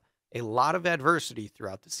fought a lot of adversity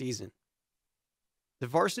throughout the season. The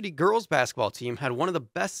varsity girls basketball team had one of the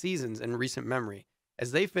best seasons in recent memory,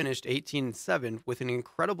 as they finished 18-7 with an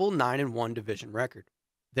incredible 9-1 division record.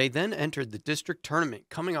 They then entered the district tournament,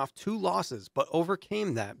 coming off 2 losses, but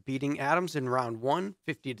overcame that, beating Adams in round 1,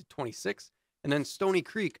 50-26, and then Stony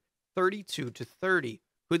Creek 32-30,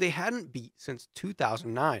 who they hadn't beat since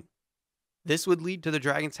 2009. This would lead to the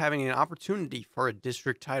Dragons having an opportunity for a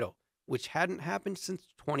district title, which hadn't happened since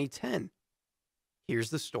 2010. Here's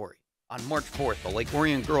the story. On March 4th, the Lake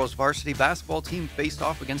Orion girls varsity basketball team faced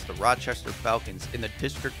off against the Rochester Falcons in the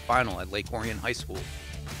district final at Lake Orion High School.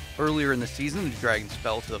 Earlier in the season, the Dragons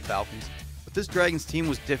fell to the Falcons, but this Dragons team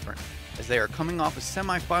was different, as they are coming off a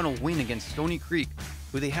semifinal win against Stony Creek,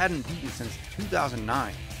 who they hadn't beaten since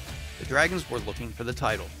 2009. The Dragons were looking for the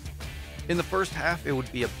title. In the first half, it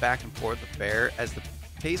would be a back-and-forth affair as the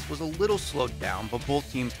pace was a little slowed down, but both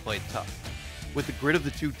teams played tough. With the grit of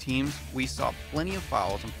the two teams, we saw plenty of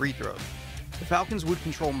fouls and free throws. The Falcons would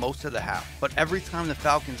control most of the half, but every time the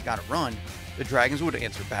Falcons got a run, the Dragons would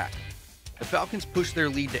answer back. The Falcons pushed their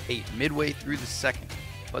lead to 8 midway through the second,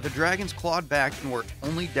 but the Dragons clawed back and were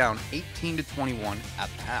only down 18-21 at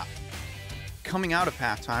the half. Coming out of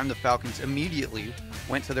halftime, the Falcons immediately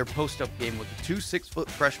went to their post-up game with the 2 6-foot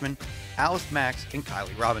freshmen, Alice Max and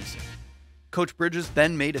Kylie Robinson. Coach Bridges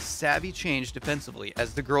then made a savvy change defensively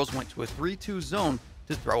as the girls went to a 3-2 zone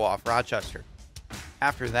to throw off Rochester.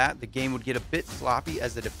 After that, the game would get a bit sloppy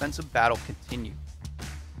as the defensive battle continued.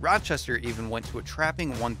 Rochester even went to a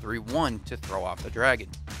trapping 1-3-1 to throw off the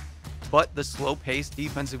Dragons. But the slow-paced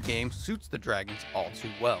defensive game suits the Dragons all too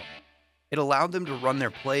well. It allowed them to run their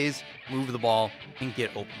plays, move the ball, and get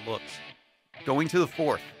open looks. Going to the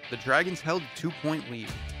fourth, the Dragons held a 2-point lead.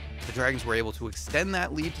 The Dragons were able to extend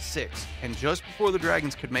that lead to 6, and just before the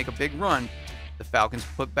Dragons could make a big run, the Falcons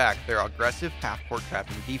put back their aggressive half-court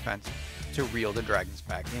trapping defense to reel the Dragons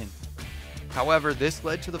back in. However, this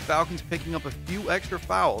led to the Falcons picking up a few extra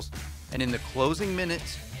fouls, and in the closing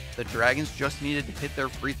minutes, the Dragons just needed to hit their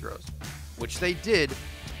free throws, which they did,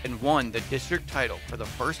 and won the district title for the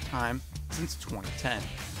first time since 2010.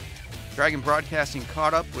 Dragon Broadcasting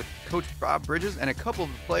caught up with Coach Bob Bridges and a couple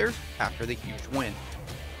of the players after the huge win.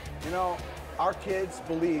 You know, our kids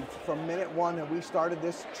believed from minute one that we started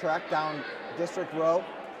this trek down District Row.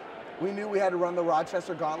 We knew we had to run the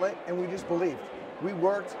Rochester gauntlet, and we just believed. We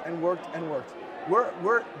worked and worked and worked.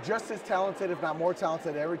 We're just as talented, if not more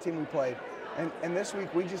talented, than every team we played. And this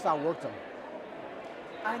week, we just outworked them.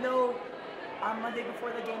 I know on Monday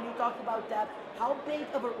before the game you talked about depth. How big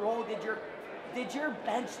of a role did your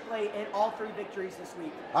bench play in all 3 victories this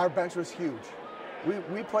week? Our bench was huge.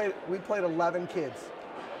 We played 11 kids.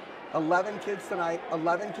 11 kids tonight,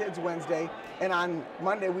 11 kids Wednesday, and on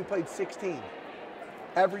Monday we played 16.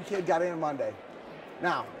 Every kid got in on Monday.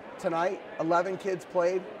 Now, tonight, 11 kids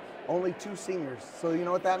played, only 2 seniors. So you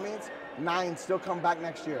know what that means? 9 still come back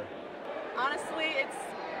next year. Honestly, it's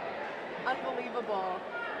unbelievable.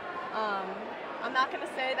 I'm not going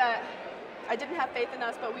to say that I didn't have faith in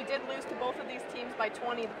us, but we did lose to both of these teams by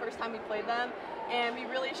 20 the first time we played them, and we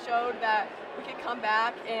really showed that we could come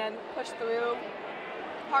back and push through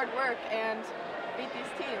hard work and beat these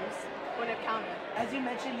teams when it counted. As you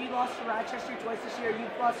mentioned, you lost to Rochester twice this year.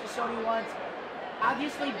 You've lost to Stony once.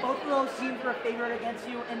 Obviously, both of those teams were favored against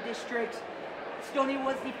you in districts. Stony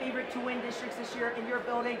was the favorite to win districts this year in your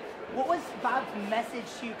building. What was Bob's message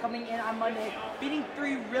to you coming in on Monday, beating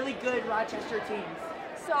 3 really good Rochester teams?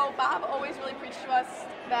 So Bob always really preached to us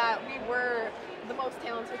that we were the most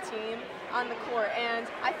talented team on the court, and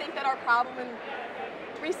I think that our problem in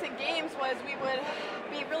recent games was we would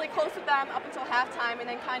be really close with them up until halftime and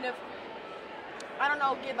then kind of, I don't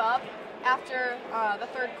know, give up after the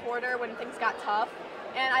third quarter when things got tough.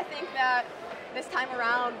 And I think that this time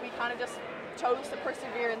around we kind of just chose to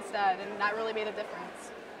persevere instead, and that really made a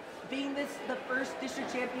difference. Being this the first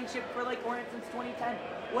district championship for Lake Orion since 2010,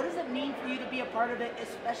 what does it mean for you to be a part of it,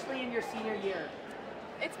 especially in your senior year?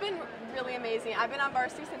 It's been really amazing. I've been on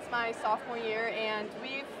varsity since my sophomore year, and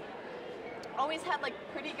we've always had like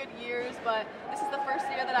pretty good years, but this is the first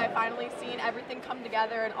year that I've finally seen everything come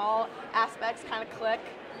together and all aspects kind of click.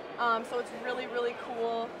 So it's really, really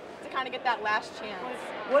cool to kind of get that last chance.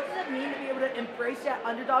 What does it mean to be able to embrace that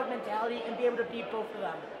underdog mentality and be able to beat both of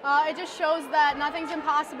them? It just shows that nothing's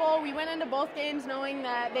impossible. We went into both games knowing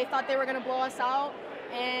that they thought they were going to blow us out,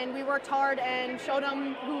 and we worked hard and showed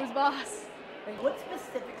them who was boss. And what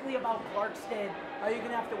specifically about Clarkston are you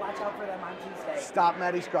going to have to watch out for them on Tuesday? Stop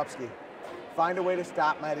Maddie Skrupski. Find a way to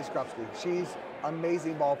stop Maddie Skrupski. She's an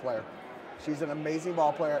amazing ball player. She's an amazing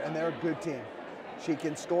ball player, and they're a good team. She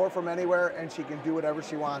can score from anywhere, and she can do whatever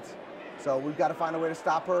she wants. So we've got to find a way to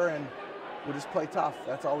stop her, and we'll just play tough.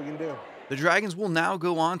 That's all we can do. The Dragons will now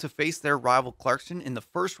go on to face their rival Clarkston in the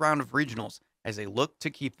first round of regionals as they look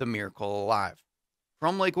to keep the miracle alive.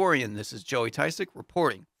 From Lake Orion, this is Joey Tysick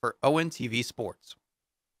reporting for ONTV Sports.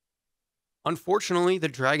 Unfortunately, the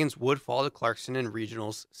Dragons would fall to Clarkston in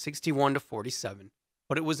regionals 61-47,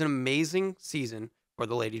 but it was an amazing season for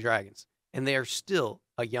the Lady Dragons, and they are still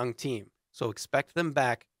a young team, so expect them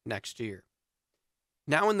back next year.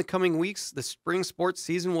 Now in the coming weeks, the spring sports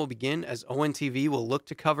season will begin as ONTV will look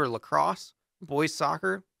to cover lacrosse, boys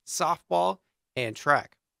soccer, softball, and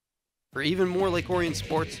track. For even more Lake Orion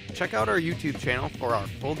sports, check out our YouTube channel for our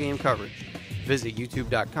full game coverage. Visit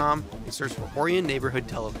youtube.com and search for Orion Neighborhood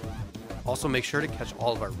Television. Also make sure to catch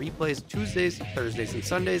all of our replays Tuesdays, Thursdays, and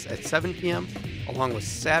Sundays at 7 p.m., along with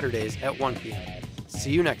Saturdays at 1 p.m.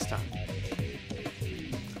 See you next time.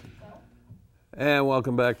 And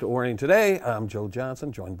welcome back to Orion Today. I'm Joe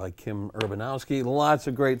Johnson, joined by Kim Urbanowski. Lots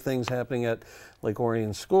of great things happening at Lake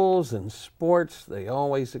Orion schools and sports. They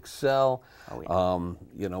always excel. Oh,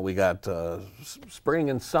 yeah. You know, we got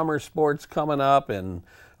spring and summer sports coming up, and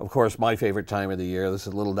of course, my favorite time of the year. This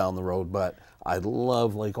is a little down the road, but I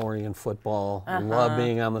love Lake Orion football. Love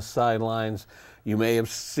being on the sidelines. You may have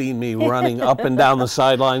seen me running up and down the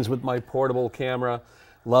sidelines with my portable camera.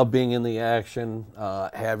 Love being in the action,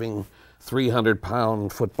 having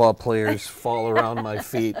 300-pound football players fall around my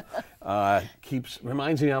feet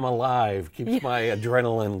reminds me I'm alive, keeps my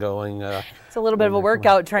adrenaline going. It's a little bit of a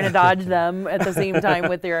workout trying to dodge them at the same time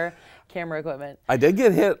with your camera equipment. I did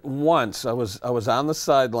get hit once. I was on the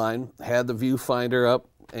sideline, had the viewfinder up,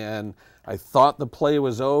 and I thought the play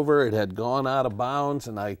was over. It had gone out of bounds,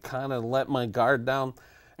 and I kind of let my guard down,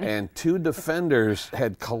 and two defenders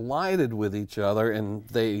had collided with each other, and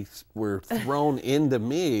they were thrown into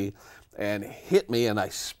me and hit me, and I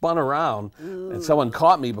spun around, and someone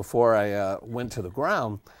caught me before I went to the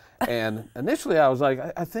ground. And initially I was like,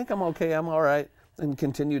 I think I'm okay, I'm all right, and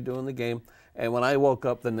continued doing the game. And when I woke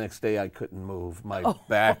up the next day, I couldn't move. My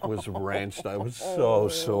back was wrenched. I was so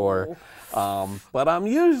sore. But I'm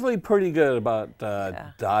usually pretty good about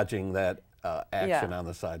dodging that action on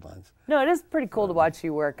the sidelines. No, it is pretty cool to watch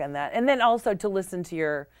you work on that, and then also to listen to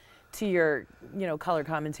your color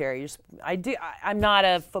commentary. I'm not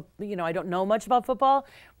a I don't know much about football,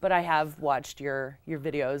 but I have watched your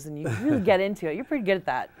videos, and you really get into it. You're pretty good at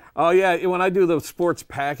that. Oh yeah, when I do the sports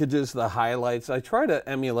packages, the highlights, I try to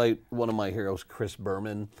emulate one of my heroes, Chris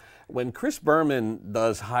Berman. When Chris Berman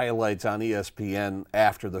does highlights on ESPN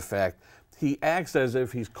after the fact, he acts as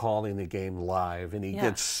if he's calling the game live, and he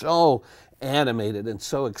gets so animated and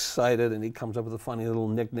so excited, and he comes up with the funny little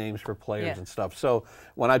nicknames for players and stuff. So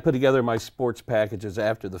when I put together my sports packages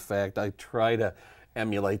after the fact, I try to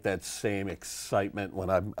emulate that same excitement when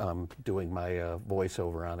I'm doing my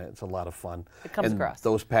voiceover on it. It's a lot of fun. It comes across.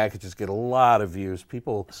 Those packages get a lot of views.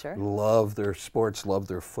 People love their sports, love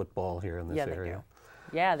their football here in this area.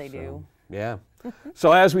 Yeah, they do. Yeah.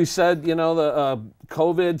 So as we said, the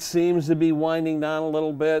COVID seems to be winding down a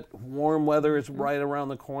little bit. Warm weather is right around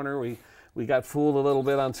the corner. We got fooled a little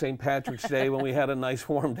bit on St. Patrick's Day when we had a nice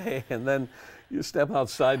warm day, and then you step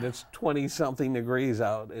outside and it's 20-something degrees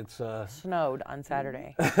out. It's snowed on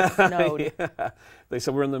Saturday. Snowed. They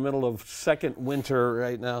said we're in the middle of second winter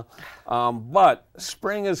right now. But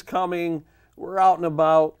spring is coming. We're out and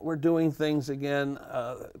about. We're doing things again.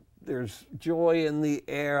 There's joy in the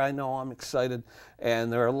air. I know I'm excited.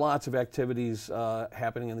 And there are lots of activities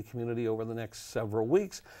happening in the community over the next several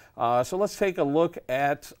weeks. So let's take a look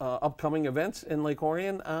at upcoming events in Lake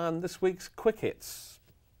Orion on this week's Quick Hits.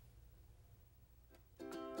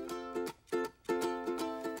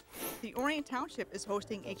 The Orion Township is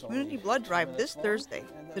hosting a community blood drive this Thursday.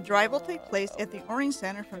 The drive will take place at the Orion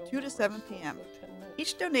Center from 2 to 7 p.m.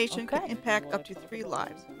 Each donation can impact up to 3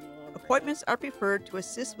 lives. Appointments are preferred to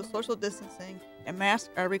assist with social distancing, and masks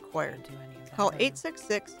are required. Call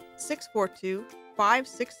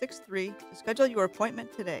 866-642-5663 to schedule your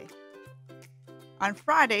appointment today. On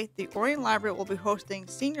Friday, the Orion Library will be hosting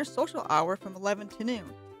Senior Social Hour from 11 to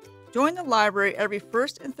noon. Join the library every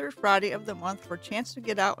first and third Friday of the month for a chance to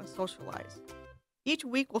get out and socialize. Each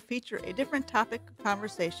week will feature a different topic of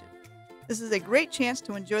conversation. This is a great chance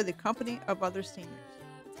to enjoy the company of other seniors.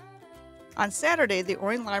 On Saturday, the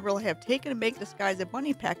Orion Library will have Take and Make Disguise a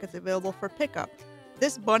Bunny packets available for pickup.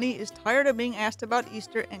 This bunny is tired of being asked about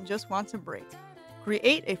Easter and just wants a break.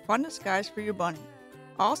 Create a fun disguise for your bunny.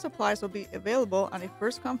 All supplies will be available on a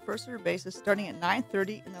first-come, first-served basis starting at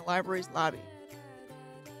 9:30 in the library's lobby.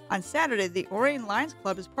 On Saturday, the Orion Lions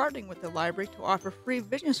Club is partnering with the library to offer free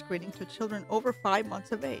vision screening to children over 5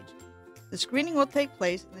 months of age. The screening will take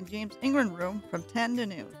place in the James Ingram Room from 10 to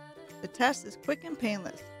noon. The test is quick and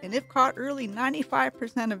painless, and if caught early,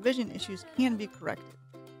 95% of vision issues can be corrected.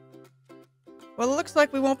 Well, it looks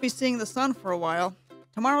like we won't be seeing the sun for a while.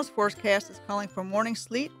 Tomorrow's forecast is calling for morning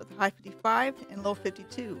sleet with a high 55 and low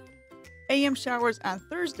 52. AM showers on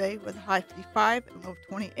Thursday with a high 55 and low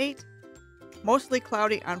 28. Mostly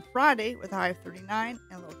cloudy on Friday with a high of 39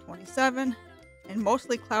 and low 27. And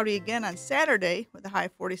mostly cloudy again on Saturday with a high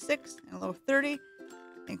of 46 and low of 30.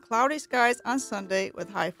 And cloudy skies on Sunday with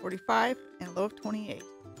a high of 45 and low of 28.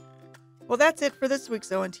 Well, that's it for this week's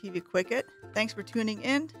ONTV Quick Hit. Thanks for tuning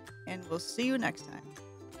in, and we'll see you next time.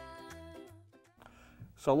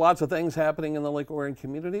 So lots of things happening in the Lake Orion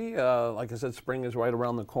community. Like I said, spring is right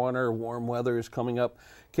around the corner. Warm weather is coming up.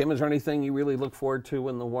 Kim, is there anything you really look forward to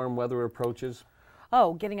when the warm weather approaches?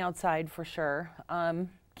 Oh, getting outside for sure.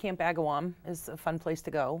 Camp Agawam is a fun place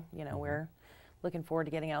to go. We're looking forward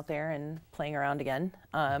to getting out there and playing around again.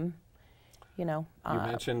 You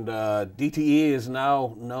mentioned DTE is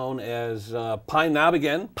now known as Pine Knob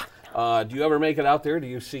again. Do you ever make it out there? Do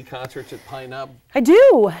you see concerts at Pine Knob? I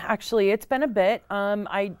do, actually. It's been a bit.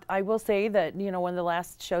 I will say that, one of the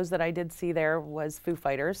last shows that I did see there was Foo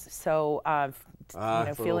Fighters. So,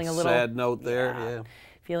 feeling a little sad note there. Yeah.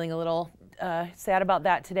 Feeling a little sad about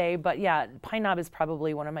that today. But yeah, Pine Knob is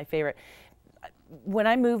probably one of my favorite. When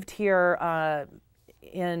I moved here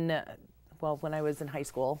well, when I was in high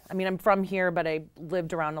school. I mean, I'm from here, but I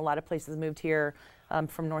lived around a lot of places, moved here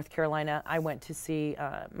from North Carolina. I went to see,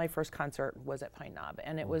 my first concert was at Pine Knob,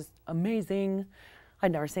 and it was amazing.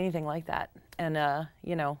 I'd never seen anything like that. And,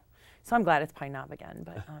 you know, so I'm glad it's Pine Knob again.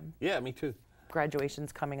 But yeah, me too.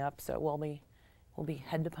 Graduation's coming up, so we'll be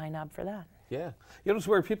head to Pine Knob for that. Yeah. You know, it's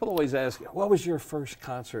where people always ask, what was your first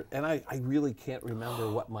concert? And I really can't remember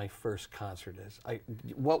what my first concert is.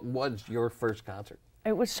 What was your first concert?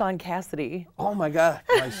 It was Sean Cassidy. Oh my God,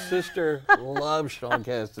 my sister loves Sean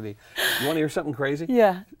Cassidy. You want to hear something crazy?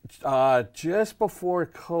 Yeah. Just before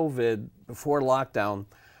COVID, before lockdown,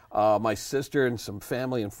 my sister and some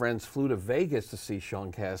family and friends flew to Vegas to see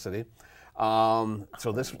Sean Cassidy.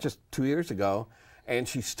 So this was just 2 years ago. And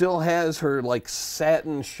she still has her like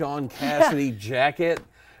satin Sean Cassidy jacket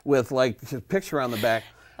with like his picture on the back.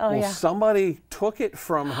 Oh, well, yeah. somebody took it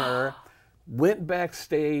from her, went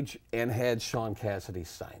backstage, and had Sean Cassidy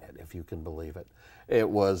sign it, if you can believe it. It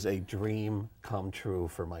was a dream come true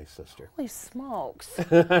for my sister. Holy smokes.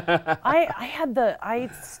 I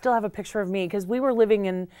still have a picture of me, because we were living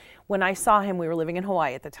in, when I saw him, we were living in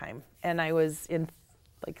Hawaii at the time. And I was in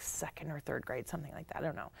like 2nd or 3rd grade, something like that, I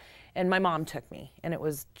don't know. And my mom took me, and it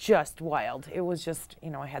was just wild. It was just, you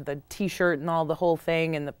know, I had the t-shirt and all the whole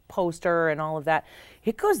thing and the poster and all of that.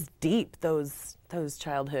 It goes deep, those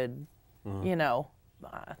childhood, you know,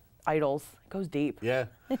 idols. It goes deep. Yeah.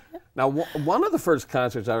 Now, one of the first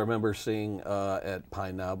concerts I remember seeing at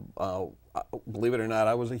Pine Knob, believe it or not,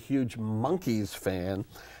 I was a huge Monkees fan.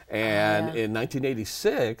 And in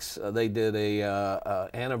 1986, they did a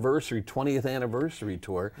 20th anniversary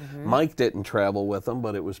tour. Mike didn't travel with them,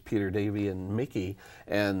 but it was Peter, Davey, and Mickey,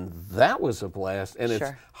 and that was a blast. And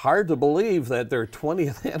it's hard to believe that their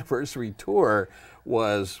 20th anniversary tour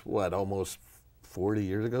was, what, almost 40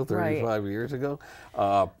 years ago, 35 years ago.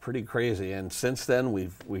 Pretty crazy. And since then,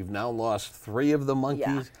 we've now lost 3 of the Monkees.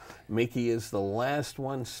 Yeah. Mickey is the last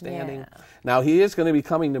one standing. Yeah. Now, he is going to be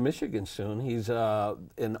coming to Michigan soon. He's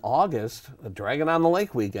in August, Dragon on the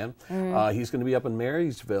Lake weekend. He's going to be up in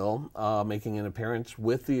Marysville making an appearance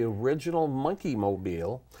with the original Monkey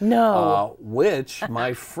Mobile. No. Which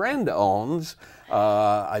my friend owns.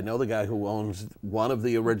 I know the guy who owns one of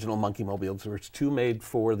the original Monkey Mobiles. There's 2 made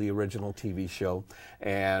for the original TV show,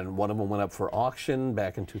 and one of them went up for auction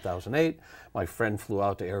back in 2008. My friend flew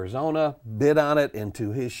out to Arizona, bid on it, and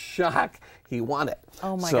to his shock, he won it.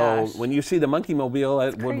 Oh my gosh. So when you see the Monkey Mobile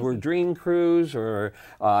at Woodward Dream Cruise or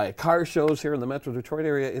at car shows here in the Metro Detroit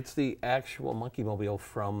area, it's the actual Monkey Mobile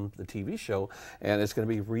from the TV show, and it's going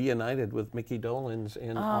to be reunited with Mickey Dolenz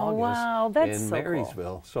in August in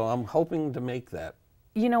Marysville. Cool. So I'm hoping to make that.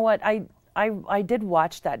 You know what? I did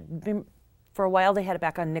watch that. For a while, they had it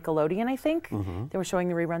back on Nickelodeon, I think. They were showing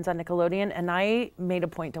the reruns on Nickelodeon, and I made a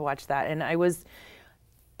point to watch that. And I was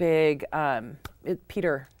big,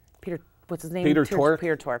 Peter, what's his name? Peter Tork.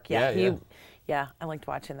 Peter Tork, yeah. Yeah, I liked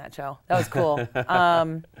watching that show. That was cool.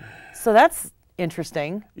 So that's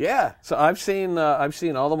interesting. Yeah, so I've seen all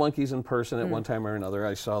the Monkees in person at one time or another.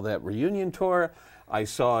 I saw that reunion tour. I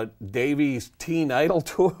saw Davey's Teen Idol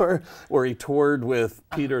tour, where he toured with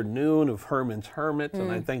Peter Noon of Herman's Hermits, and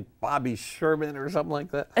I think Bobby Sherman or something like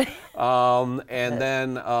that. And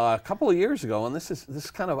then a couple of years ago, and this is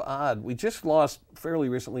kind of odd, we just lost fairly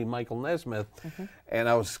recently Michael Nesmith, and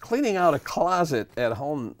I was cleaning out a closet at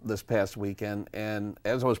home this past weekend, and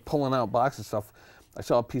as I was pulling out boxes and stuff, I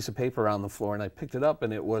saw a piece of paper on the floor, and I picked it up,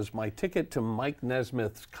 and it was my ticket to Mike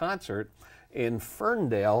Nesmith's concert in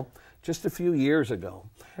Ferndale just a few years ago.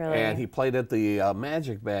 Really? And he played at the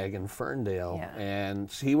Magic Bag in Ferndale. Yeah.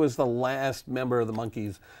 And he was the last member of the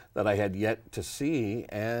Monkees that I had yet to see,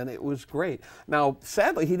 and it was great. Now,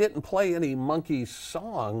 sadly, he didn't play any Monkees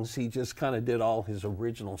songs. He just kind of did all his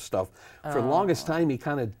original stuff. For the longest time, he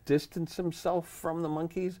kind of distanced himself from the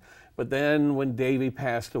Monkees. But then when Davey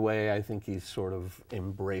passed away, I think he sort of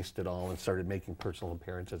embraced it all and started making personal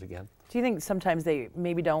appearances again. Do you think sometimes they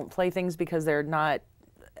maybe don't play things because they're not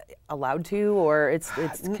allowed to, or it's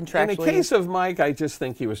contractually? In the case of Mike, I just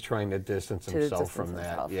think he was trying to distance himself from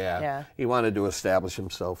that. Yeah. He wanted to establish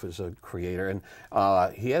himself as a creator, and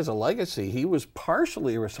he has a legacy. He was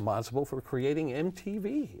partially responsible for creating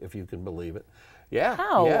MTV, if you can believe it. Yeah.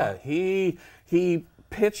 How? Yeah. He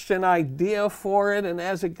pitched an idea for it, and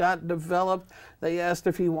as it got developed, they asked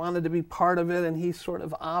if he wanted to be part of it, and he sort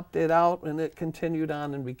of opted out, and it continued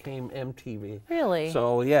on and became MTV. Really?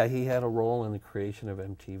 So yeah, he had a role in the creation of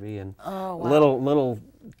MTV. And oh, wow. little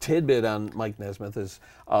tidbit on Mike Nesmith is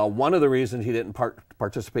one of the reasons he didn't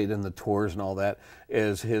participate in the tours and all that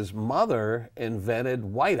is his mother invented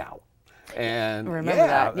whiteout. And Remember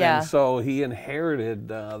that, yeah. And so he inherited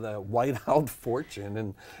the whiteout fortune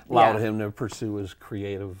and allowed him to pursue his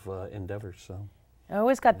creative endeavors. So I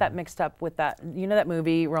always got that mixed up with that. You know that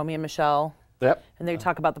movie Romeo and Michelle? Yep. And they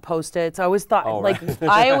talk about the Post-its. I always thought, right.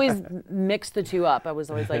 I always mixed the two up. I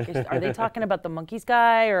was always like, are they talking about the monkeys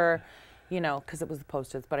guy or, because it was the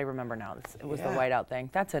Post-its, but I remember now it was the whiteout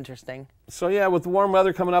thing. That's interesting. So yeah, with warm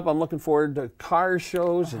weather coming up, I'm looking forward to car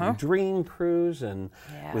shows and dream cruise, and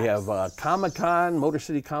we have Comic-Con, Motor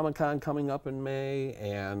City Comic-Con coming up in May,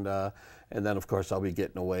 and then of course I'll be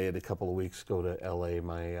getting away in a couple of weeks, go to LA,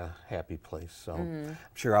 my happy place. So I'm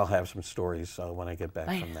sure I'll have some stories when I get back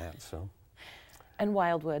from that. So. And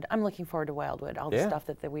Wildwood. I'm looking forward to Wildwood. All the stuff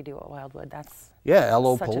that we do at Wildwood. That's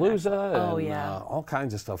Lo-Palooza and all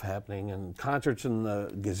kinds of stuff happening, and concerts in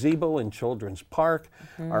the gazebo in Children's Park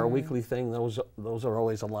are a weekly thing. Those are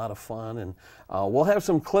always a lot of fun, and we'll have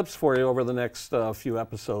some clips for you over the next few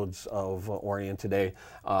episodes of Orion Today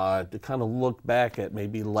to kind of look back at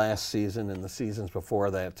maybe last season and the seasons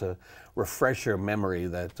before that to refresh your memory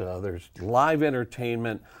that there's live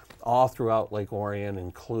entertainment all throughout Lake Orion,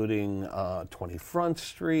 including 20 Front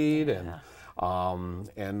Street and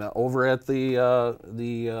over at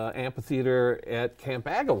the amphitheater at Camp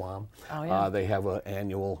Agawam. They have an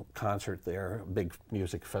annual concert there, a big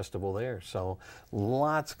music festival there. So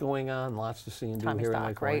lots going on, lots to see and do here in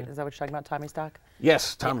Lake Orion. Right? Is that what you're talking about, Tommy Stock?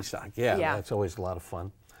 Yes, Tommy Stock. Yeah, that's always a lot of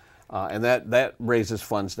fun. And that raises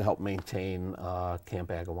funds to help maintain Camp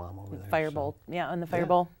Agawam over there. Firebolt, and the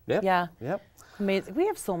Firebolt. Yep. Amazing. We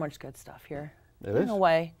have so much good stuff here. It in a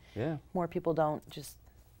way. Yeah. More people don't. Just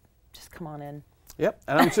come on in. Yep.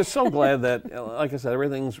 And I'm just so glad that, like I said,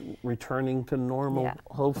 everything's returning to normal.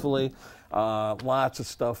 Hopefully, lots of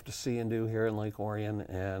stuff to see and do here in Lake Orion,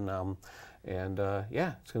 and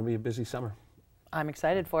it's going to be a busy summer. I'm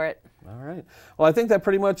excited for it. All right. Well, I think that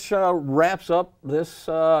pretty much wraps up this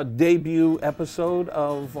debut episode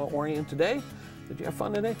of Orion Today. Did you have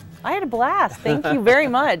fun today? I had a blast. Thank you very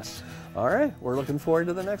much. All right. We're looking forward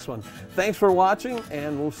to the next one. Thanks for watching,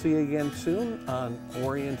 and we'll see you again soon on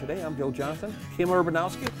Orion Today. I'm Joe Johnson, Kim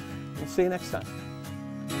Urbanowski. We'll see you next time.